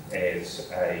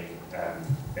as a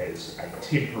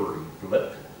temporary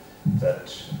blip that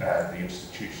the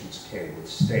institutions can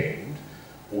withstand,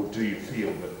 or do you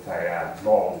feel that they are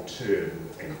long-term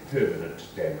and permanent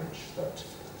damage that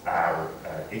are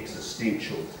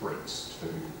existential threats to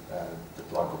the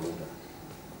global order?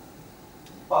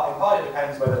 Well, in part it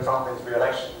depends whether Trump wins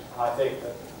re-election. And I think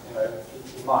that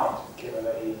he might, given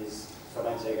that he's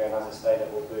fermenting an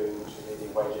unsustainable boom which is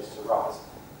leading wages to rise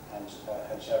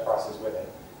and share prices with it.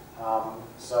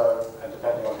 And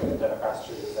depending on who the Democrats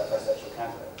choose as their presidential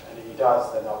candidate. And if he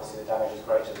does, then obviously the damage is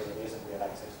greater than if he isn't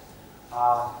re-elected.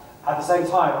 At the same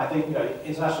time, I think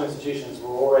international institutions were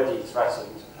already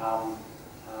threatened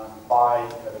by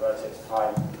the relative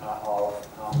decline of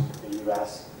the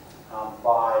US,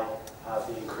 by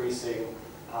the increasing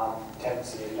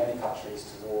tendency in many countries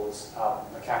towards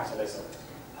mercantilism.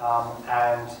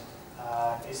 And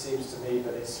it seems to me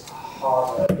that it's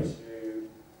harder to,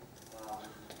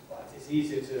 it's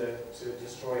easier to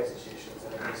destroy institutions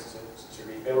than it is to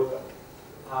rebuild them.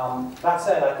 That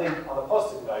said, I think on a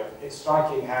positive note, it's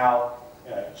striking how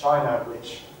China,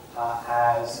 which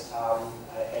has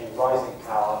a rising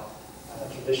power,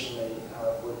 traditionally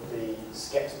would be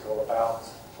sceptical about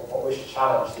or wish to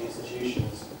challenge the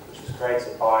institutions which was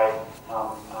created by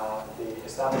the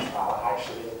established power,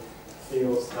 actually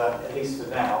feels that, at least for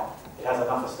now, it has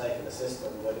enough at stake in the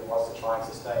system that it wants to try and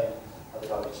sustain the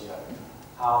WTO.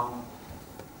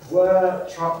 Were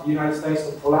Trump, the United States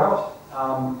to pull out,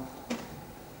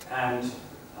 and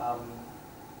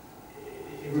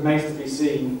it remains to be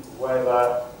seen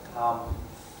whether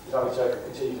the WTO could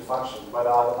continue to function, whether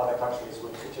other countries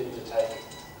would continue to take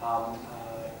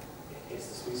its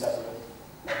dispute settlement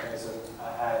mechanism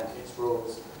and its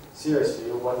rules seriously,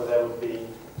 or whether there would be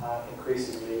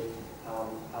increasingly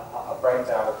a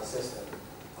breakdown of the system.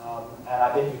 And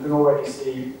I think you can already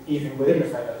see, even within the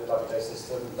framework of the WTO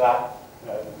system, that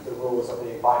the rules are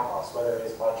being bypassed, whether it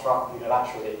is by Trump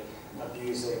unilaterally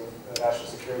abusing the national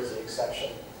security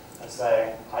exception and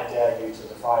saying, I dare you to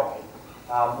defy me,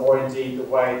 or indeed the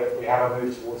way that we have a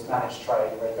move towards managed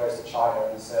trade, where he goes to China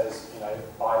and says,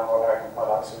 buy more American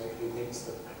products, who meets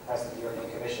the President of the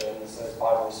European Commission and says,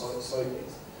 buy more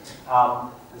soybeans.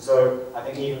 And so I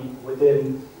think even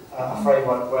within a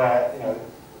framework where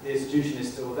the institution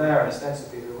is still there and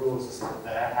ostensibly the rules are still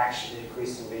there, actually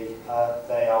increasingly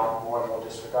they are more and more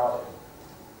disregarded.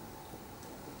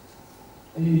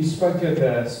 You spoke at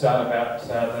the start about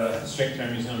the strength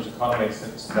of New Zealand's economy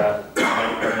since the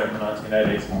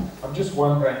 1980s. I'm just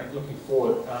wondering, looking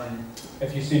forward,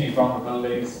 if you see any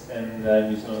vulnerabilities in the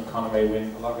New Zealand economy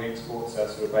when a lot of exports are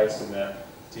sort of based in the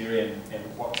dairy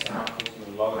and what's the market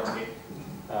in the lower tech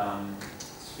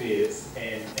spheres,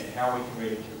 and how we can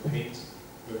really compete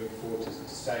moving forward to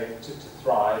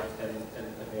thrive in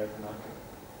the open market.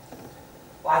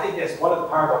 Well, I think yes, one of the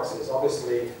paradoxes,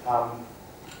 obviously,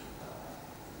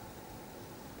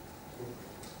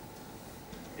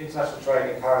 international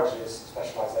trade encourages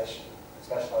specialisation.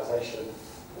 Specialisation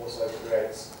also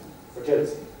creates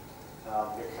fragility,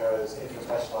 because if you're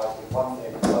specialised in one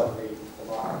thing and suddenly the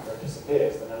market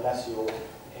disappears, then unless you're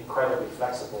incredibly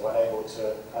flexible and able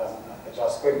to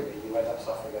adjust quickly, you end up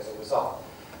suffering as a result.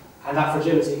 And that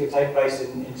fragility can take place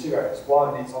in two areas.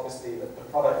 One, it's obviously the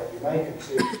product that you make, and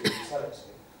two, who you sell it to.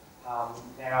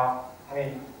 Now, I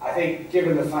mean, I think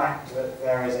given the fact that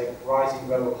there is a rising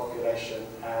global population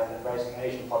and a rising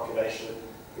Asian population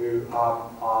who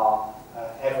are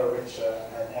ever richer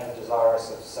and ever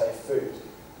desirous of safe food,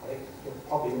 I think you're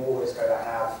probably always going to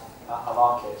have a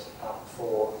market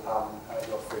for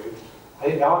your food. I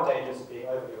think there are dangers of being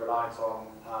overly reliant on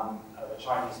the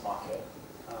Chinese market,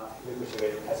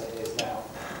 lucrative as it is now,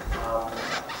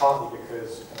 partly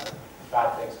because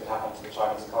bad things could happen to the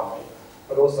Chinese economy,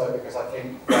 but also because I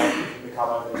think that if you become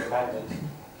overly dependent,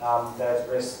 there's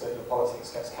risk that your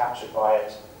politics gets captured by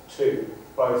it too,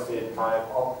 both in kind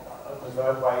of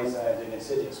overt ways and in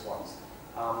insidious ones.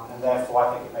 And therefore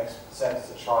I think it makes sense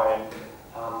to try and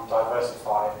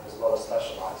diversify as well as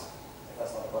specialise, if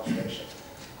that's not a contradiction,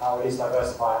 or at least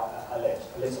diversify a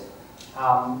little.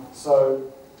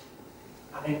 So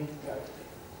I think,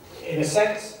 in a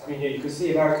sense, I mean, you can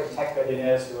see American tech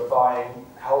billionaires who are buying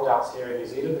holdouts here in New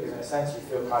Zealand because, in a sense, you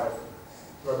feel kind of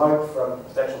remote from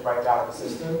potential breakdown of the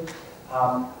system.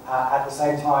 At the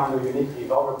same time, you're uniquely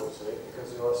vulnerable to it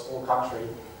because you're a small country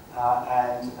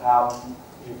and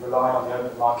you've relied on the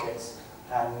open markets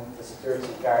and the security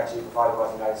guarantee provided by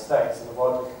the United States, and the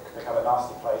world can become a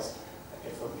nasty place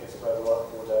if the global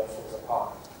world order falls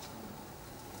apart.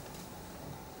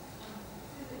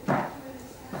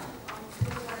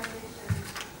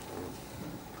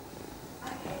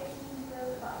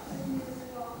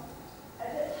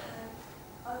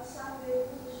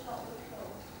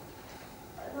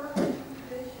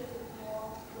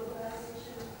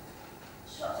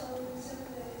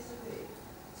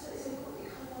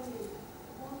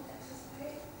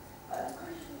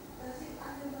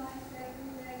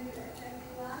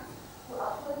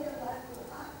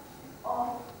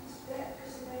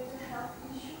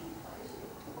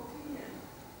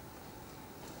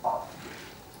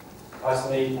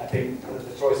 Personally, I think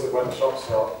the choice of whether shops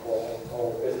are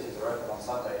or businesses are open on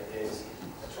Sunday is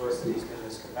a choice that each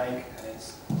business can make, and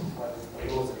it's when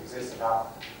the laws that exist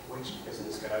about which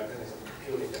business can open is a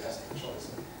purely domestic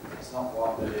choice. It's not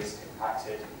one that is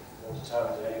impacted or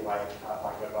determined in any way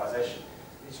by globalisation.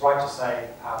 It's right to say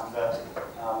that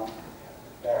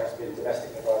there has been domestic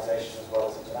liberalisation as well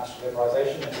as international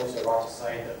liberalisation. It's also right to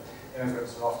say that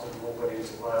immigrants are often more willing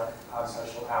to work on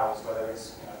social hours, whether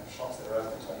it's shops that are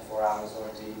open 24 hours or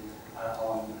indeed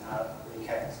on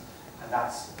weekends. And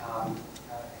that's,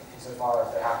 insofar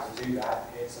as they have to do that,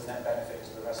 it's a net benefit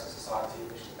to the rest of society,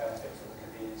 which can benefit from the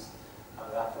convenience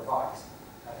that provides.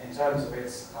 In terms of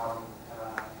its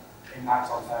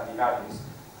impact on family values,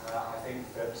 I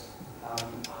think that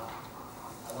I'm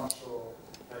not sure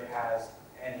that it has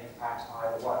any impact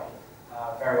either way.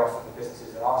 Very often the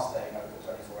businesses that are staying open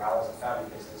 24 hours are family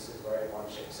businesses where everyone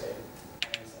chips in.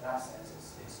 And in that sense,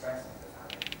 it's strengthening the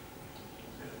family.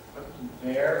 Put them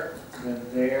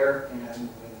there, and then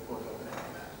we'll open it.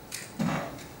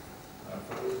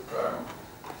 Philippe,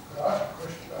 could I ask a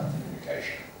question about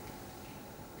communication?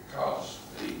 Because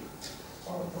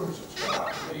one of the points that's come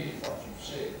out to me in what you've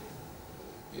said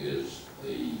is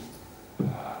the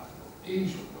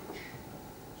ease with which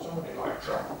somebody like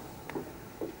Trump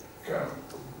can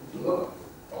deliver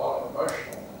a lot of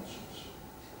emotional nonsense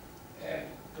and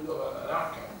deliver an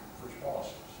outcome for his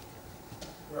policies.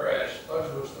 Whereas those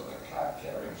of us that are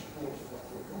card-carrying supporters of what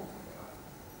we're talking about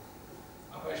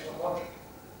are based on logic.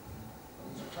 And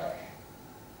there's a clash.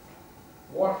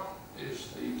 What is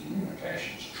the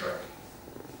communications trick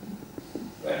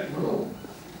that will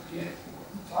get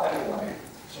tidal wave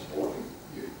supporting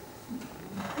you?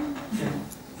 Thank you.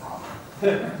 The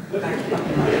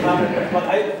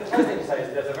first thing to say is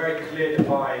that there's a very clear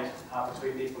divide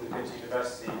between people who've been to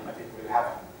university and people who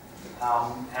haven't.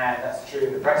 And that's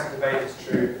true. The Brexit debate is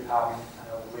true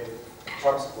with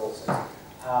Trump supporters.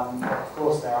 Of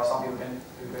course, there are some people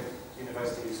who've been to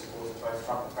university who supported both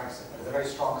Trump and Brexit, but there's a very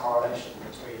strong correlation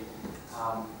between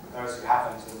those who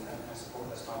haven't and support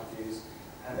those kind of views.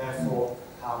 And therefore,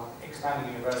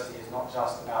 expanding university is not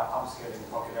just about upskilling the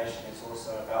population, it's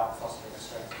also about fostering a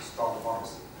strong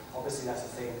democracy. Obviously that's a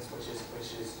thing which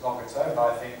is longer term,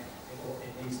 but I think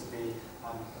it needs to be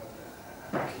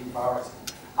a key priority.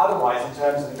 Otherwise, in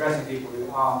terms of addressing people who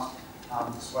aren't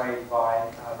swayed by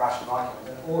rational argument,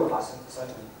 and all of us to a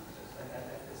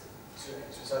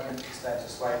certain extent are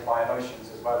swayed by emotions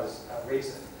as well as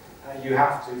reason, you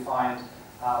have to find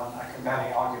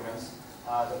compelling arguments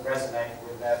that resonate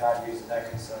with their values and their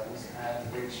concerns,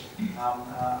 and which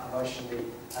emotionally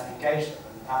engage them.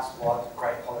 And that's what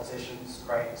great politicians,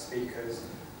 great speakers,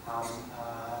 and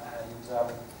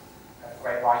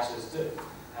great writers do.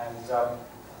 And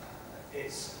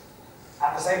it's,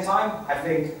 at the same time, I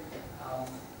think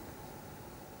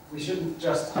we shouldn't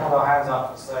just hold our hands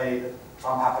up and say that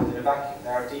Trump happened in a vacuum.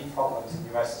 There are deep problems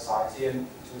in US society, and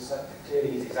to a certain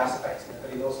clearly he's exacerbating them,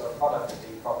 but he's also a product of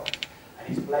deep problems. And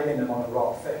he's blaming them on the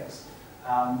wrong things.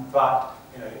 But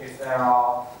if there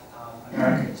are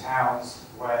American towns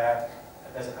where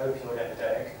there's an opioid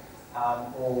epidemic,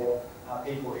 or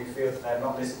people who feel that they're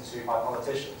not listened to by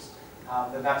politicians,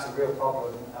 then that's a real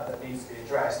problem that needs to be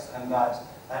addressed, and that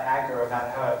anger and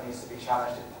that hurt needs to be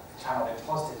channeled in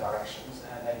positive directions,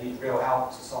 and they need real help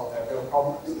to solve their real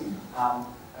problems.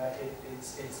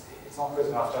 It's not good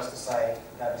enough just to say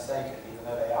they're mistaken, even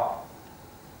though they are.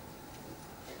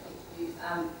 Thank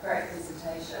you. Great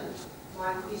presentation.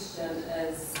 My question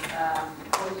is,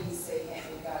 what do you see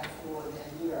happening going forward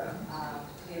in Europe?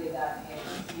 Clearly they've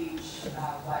had huge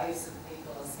waves of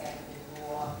people escaping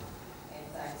war and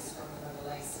things from the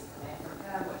Middle East and from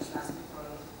Africa, which must be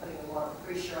putting a lot of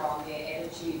pressure on their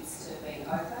attitudes to being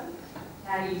open.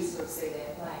 How do you sort of see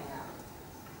that playing out?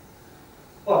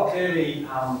 Well, clearly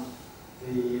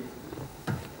the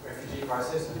refugee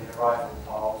crisis and the arrival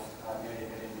of nearly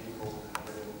 1 million people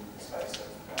within the space of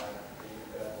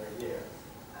over a year,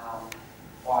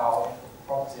 while it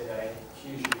prompted a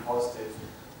hugely positive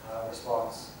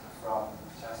response from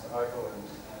Chancellor Merkel and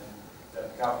the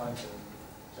government and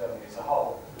Germany as a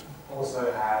whole,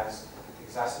 also has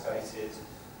exacerbated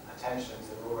tensions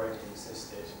that already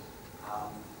existed,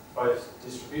 both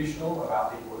distributional,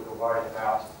 about people who are worried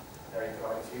about their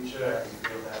economic future and who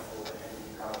feel therefore that any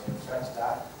economic threat to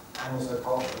that, and also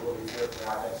cultural, who feel that their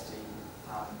identity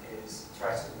is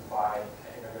threatened by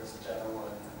immigrants in general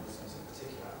and Muslims in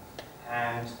particular.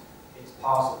 And it's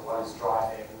part of what is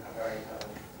driving a very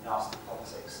nasty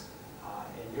politics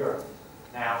in Europe.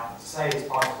 Now, to say it's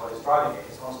part of what is driving it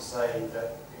is not to say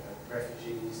that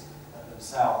refugees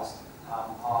themselves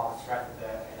are the threat that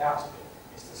they're made out to be.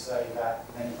 It's to say that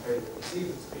many clearly perceive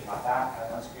it to be like that,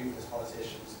 and unscrupulous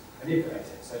politicians manipulate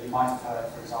it. So you might have heard,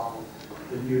 for example,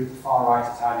 the new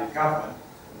far-right Italian government,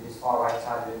 these far-right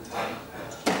Italian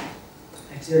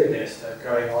interior minister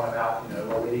going on about,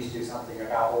 well, we need to do something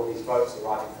about all these boats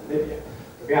arriving from Libya.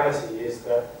 The reality is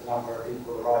that the number of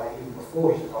people arriving even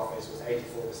before he took office was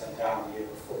 84% down the year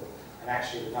before. And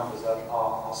actually the numbers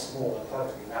are small and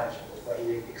perfectly manageable, but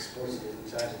he exploited it and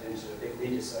turned it into a big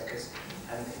media circus,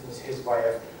 and it was his way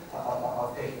of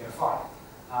picking a fight.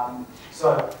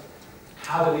 So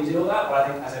how do we deal with that? Well,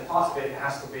 I think as a part of it, it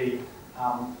has to be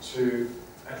to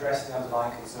address the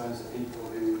underlying concerns of people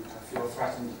who feel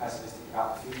threatened and pessimistic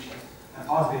about the future. And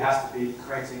part of it has to be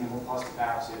creating a more positive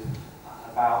narrative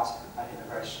about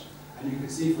immigration. And you can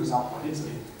see, for example, in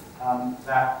Italy,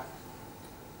 that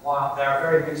while there are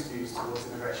very mixed views towards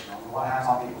immigration, on the one hand,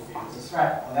 some people feel it's a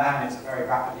threat, on the other hand, it's a very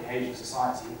rapidly aging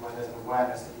society where there's an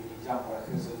awareness that you need young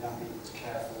workers and young people to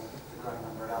care for the growing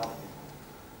number of elderly.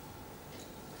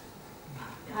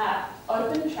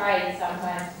 Open trade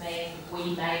sometimes means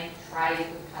we may trade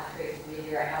with countries where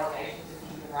there are allegations of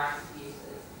human rights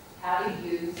abuses. How do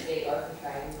you see open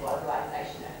trade and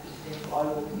globalisation affecting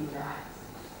global human rights?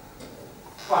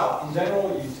 Well, in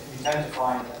general, you tend to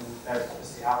find, and there's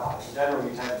obviously outliers, in general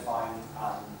you tend to find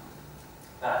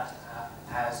that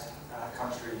as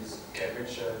countries get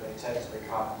richer, they tend to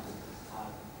become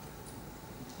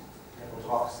liberal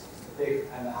democracies.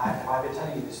 And if I'd been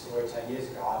telling you this story 10 years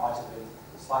ago, I might have been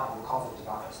slightly more confident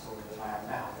about that story than I am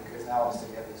now, because now I'm still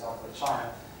getting the example of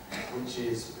China, which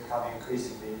is becoming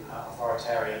increasingly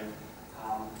authoritarian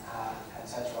and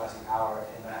centralizing power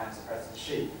in the hands of President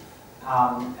Xi.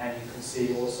 And you can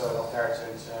see also an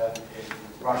authoritarian turn in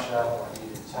Russia, or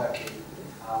indeed in Turkey,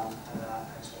 and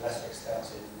to a lesser extent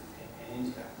in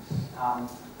India.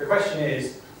 The question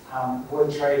is,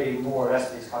 would trading more or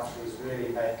less with these countries really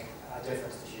make a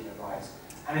difference to human rights?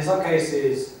 And in some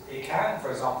cases, it can.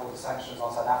 For example, the sanctions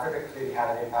on South Africa clearly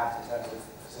had an impact in terms of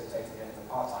facilitating the end of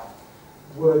apartheid.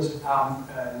 Would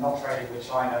not trading with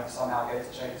China somehow get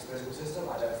it to change its political system?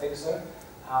 I don't think so.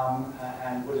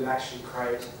 And would it actually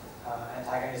create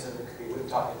antagonism that could be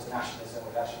whipped up into nationalism,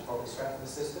 would actually probably strengthen the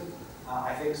system?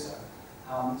 I think so.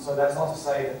 So that's not to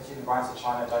say that human rights in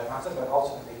China don't matter, but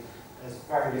ultimately there's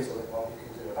very little that what you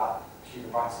can do about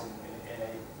human rights in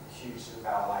a huge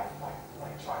superpower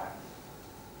like China.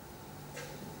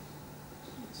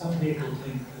 Some people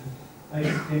think that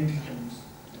basic incomes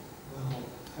will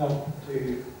help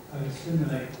to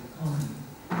stimulate the economy.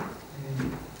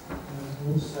 And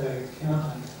also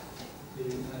counter the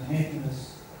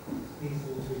unhappiness of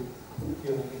people who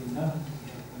feel like getting nothing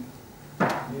to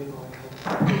happen, and thereby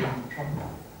help them in trouble.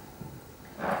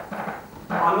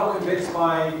 I'm not convinced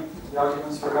by the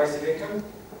arguments for basic income.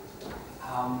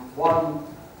 One,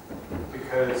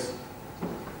 because,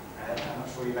 and I'm not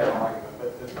sure you've made an argument,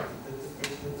 but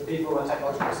the people on the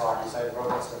technological side who say the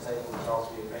robots are going to take all the jobs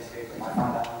for basic income, I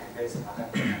find that unconvincing. I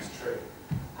don't think that's true.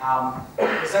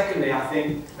 Secondly, I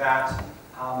think that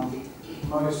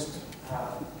most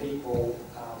people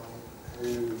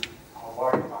who are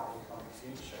worried about the economic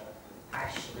future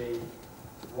actually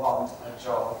want a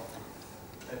job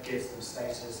that gives them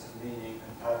status and meaning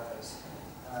and purpose.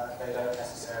 They don't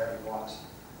necessarily want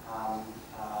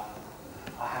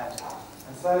a handout.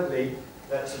 And thirdly,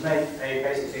 that to make a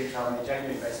basic income, a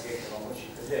genuine basic income on which you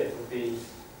could live would be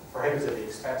prohibitively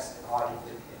expensive, i.e.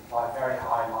 would imply very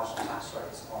high marginal tax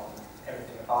rates on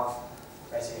everything above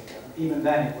basic income. Even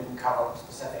then, it wouldn't cover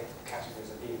specific categories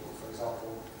of people. For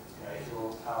example, if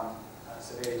you're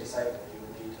severely disabled, you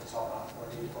would need a top-up, or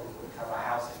indeed probably wouldn't cover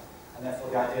housing. And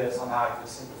therefore, the idea that somehow it could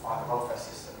simplify the welfare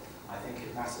system, I think,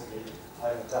 is massively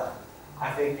overdone.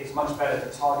 I think it's much better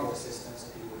to target assistance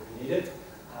to people who need it.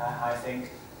 I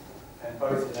think, and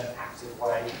both in an active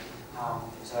way,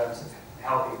 in terms of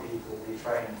helping people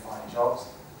retrain and find jobs,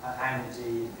 and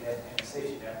indeed in a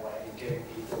safety net way, in giving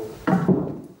people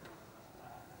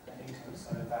an income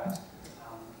so that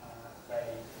they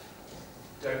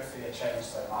don't fear change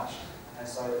so much, and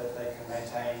so that they can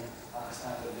maintain a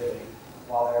standard of living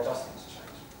while they're adjusting to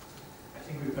change. I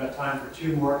think we've got time for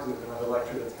two more, because there's another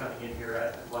lecture that's coming in here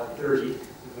at 1:30.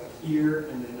 We've got here,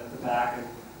 and then at the back, and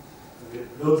we'll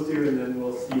get those two, and then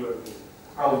we'll see what we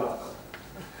probably not.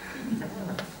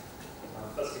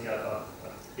 First thing, I'm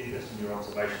interested in your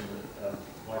observation that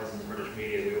why doesn't the British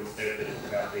media we always benefited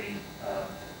about the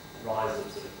rise of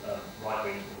sort of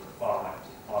right-wing or far-right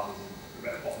parties, and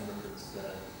often reference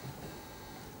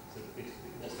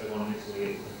what's going on in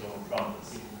Italy and Donald Trump, that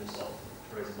seems to miss off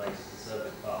Theresa May's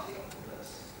Conservative Party on this.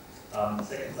 The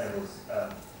second thing was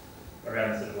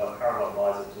around sort of like parallel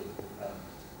rise of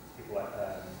people like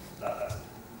that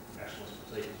nationalist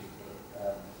critique, as you put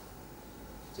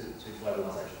it, to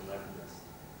globalisation and openness,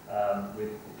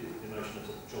 with the notion of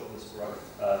sort of jobless growth,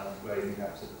 where you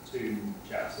have sort of two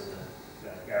chaps in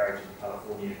a garage in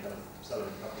California kind of selling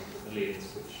a company for millions,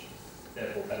 which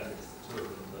therefore benefits the two of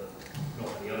them, but not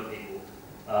many other people.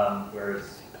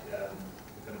 Whereas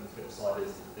kind of the flip side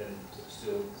is that then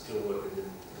sort of still workers in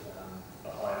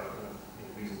a higher kind of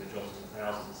losing their jobs in the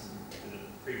thousands, and in the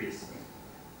previous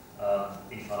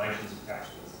incarnations of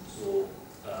capitalism saw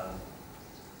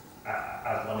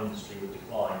as one industry would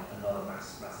decline, another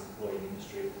mass employing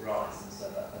industry would rise, and so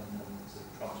that and sort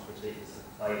of Trump's critique has sort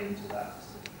of played into that.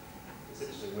 Sort of,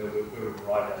 essentially, where we've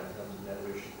arrived at in terms of the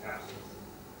evolution of capitalism,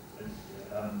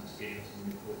 and just getting some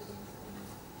new thoughts on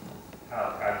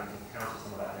how you can counter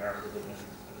some of that narrative and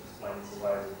explain this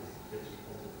away as a potentially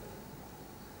positive thing.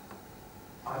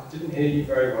 I didn't hear you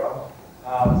very well.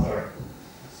 Sorry.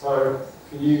 So,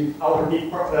 can you... I'll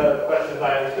repeat the question as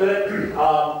I understood it.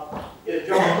 Is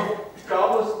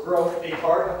jobless growth a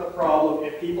part of the problem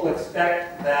if people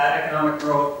expect that economic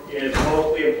growth is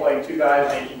mostly employing two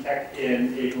guys making tech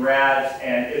in a garage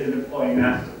and isn't employing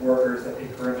masses of workers that they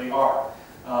currently are?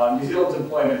 New Zealand's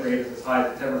employment rate is as high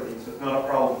as it's ever been, so it's not a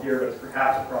problem here, but it's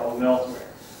perhaps a problem elsewhere.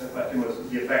 The question was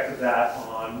the effect of that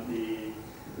on the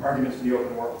arguments for the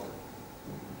open world.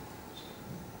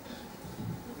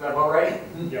 Is that about right?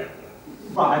 Yeah.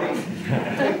 Well, I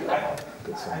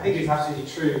think it's absolutely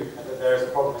true that there is a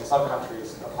problem in some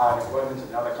countries of high unemployment and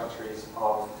in other countries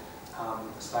of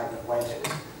stagnant wages,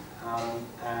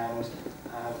 and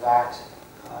that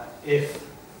if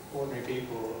ordinary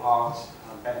people aren't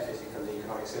benefiting from the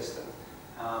economic system,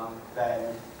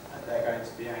 then they're going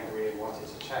to be angry and want it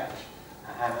to change,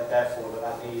 and that therefore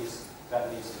that needs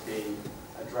to be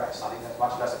addressed. I think that's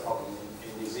much less a problem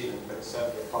in New Zealand, but it's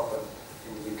certainly a problem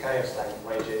in the UK of stagnant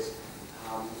wages,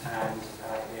 and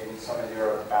in Southern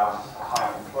Europe about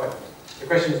high unemployment. The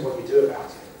question is what we do about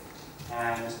it,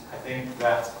 and I think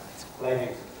that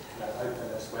blaming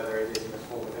openness, whether it is in the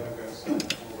form of immigrants or in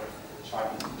the form of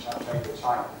trade with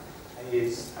China,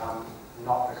 is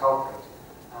not the culprit.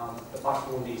 But much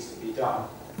more needs to be done.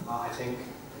 I think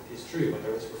it's true,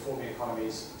 whether it's reforming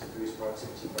economies to boost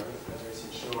productivity growth, whether it's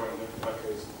ensuring that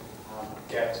workers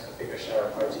get a bigger share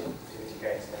of productivity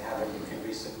gains than they have in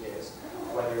recent years,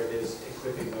 whether it is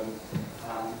equipping them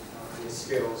with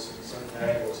skills so that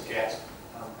they're able to get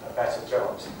better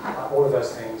jobs. All of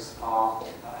those things are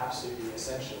absolutely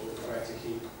essential if we're going to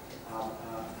keep an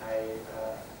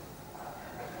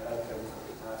open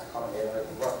economy and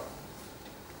open work.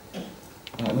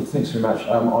 Look, thanks very much.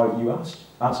 You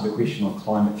answered a question on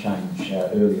climate change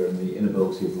earlier and the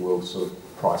inability of the world to sort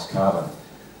of price carbon.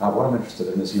 What I'm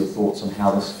interested in is your thoughts on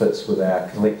how this fits with our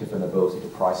collective inability to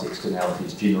price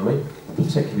externalities generally, and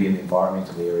particularly in the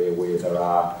environmental area where there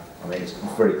are, I mean, it's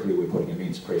very clear we're putting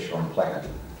immense pressure on the planet,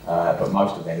 but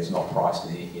most of that is not priced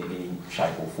in any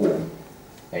shape or form.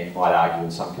 And you might argue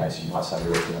in some cases, you might say,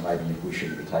 well, you know, maybe we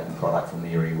shouldn't be taking product from the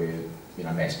area where, you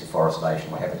know, mass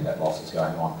deforestation or habitat loss is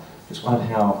going on. Just wondered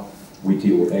how we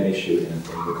deal with that issue in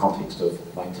the context of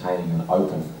maintaining an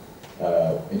open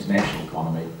international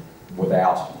economy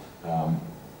without,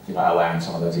 you know, allowing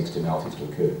some of those externalities to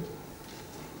occur.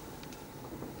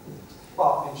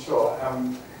 Well, in short,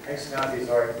 externalities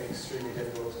are extremely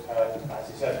difficult, as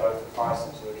you said, both to price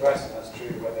and to address, and that's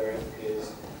true whether it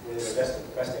is within the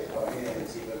domestic economy, and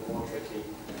it's even more tricky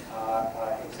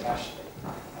internationally.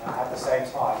 At the same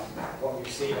time, what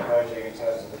we've seen emerging in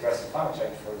terms of addressing climate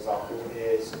change, for example,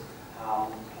 is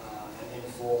an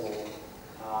informal,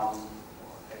 a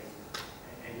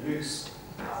loose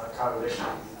coalition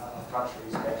of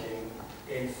countries making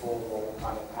informal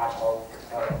kind of ad hoc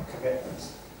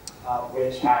commitments,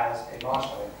 which has a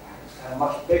marginal impact and a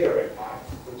much bigger impact,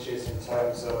 which is in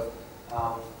terms of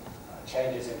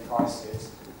changes in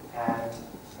prices and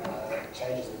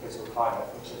changes in the political climate,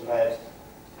 which has led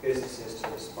businesses to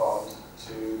respond,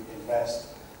 to invest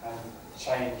and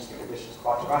change the conditions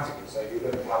quite dramatically. So if you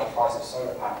look at how the price of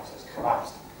solar panels has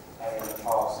collapsed in the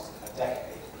past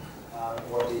decade,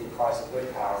 or indeed the price of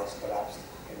wind power has collapsed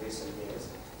in recent years,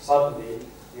 suddenly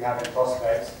you have in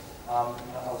prospect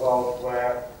a world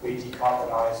where we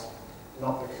decarbonise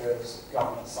not because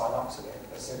governments sign up to it,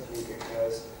 but simply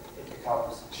because it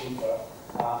becomes cheaper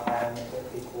and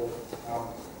that people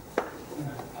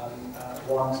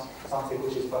want something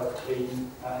which is both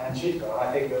clean and cheaper. And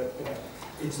I think that, you know,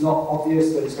 it's not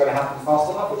obvious that it's going to happen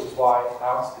fast enough, which is why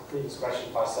I answered the previous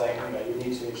question by saying, you know, you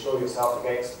need to insure yourself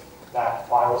against that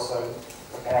by also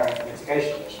preparing for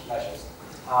mitigation measures.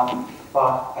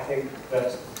 But I think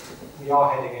that we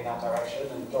are heading in that direction,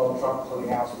 and Donald Trump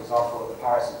pulling out, for example, of the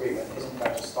Paris Agreement isn't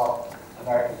going to stop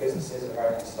American businesses and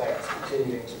American states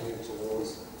continuing to move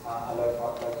towards a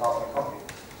low-carbon economy.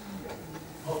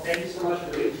 Well, thank you so much,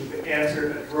 Philippe. You've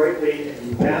answered adroitly in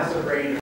the massive range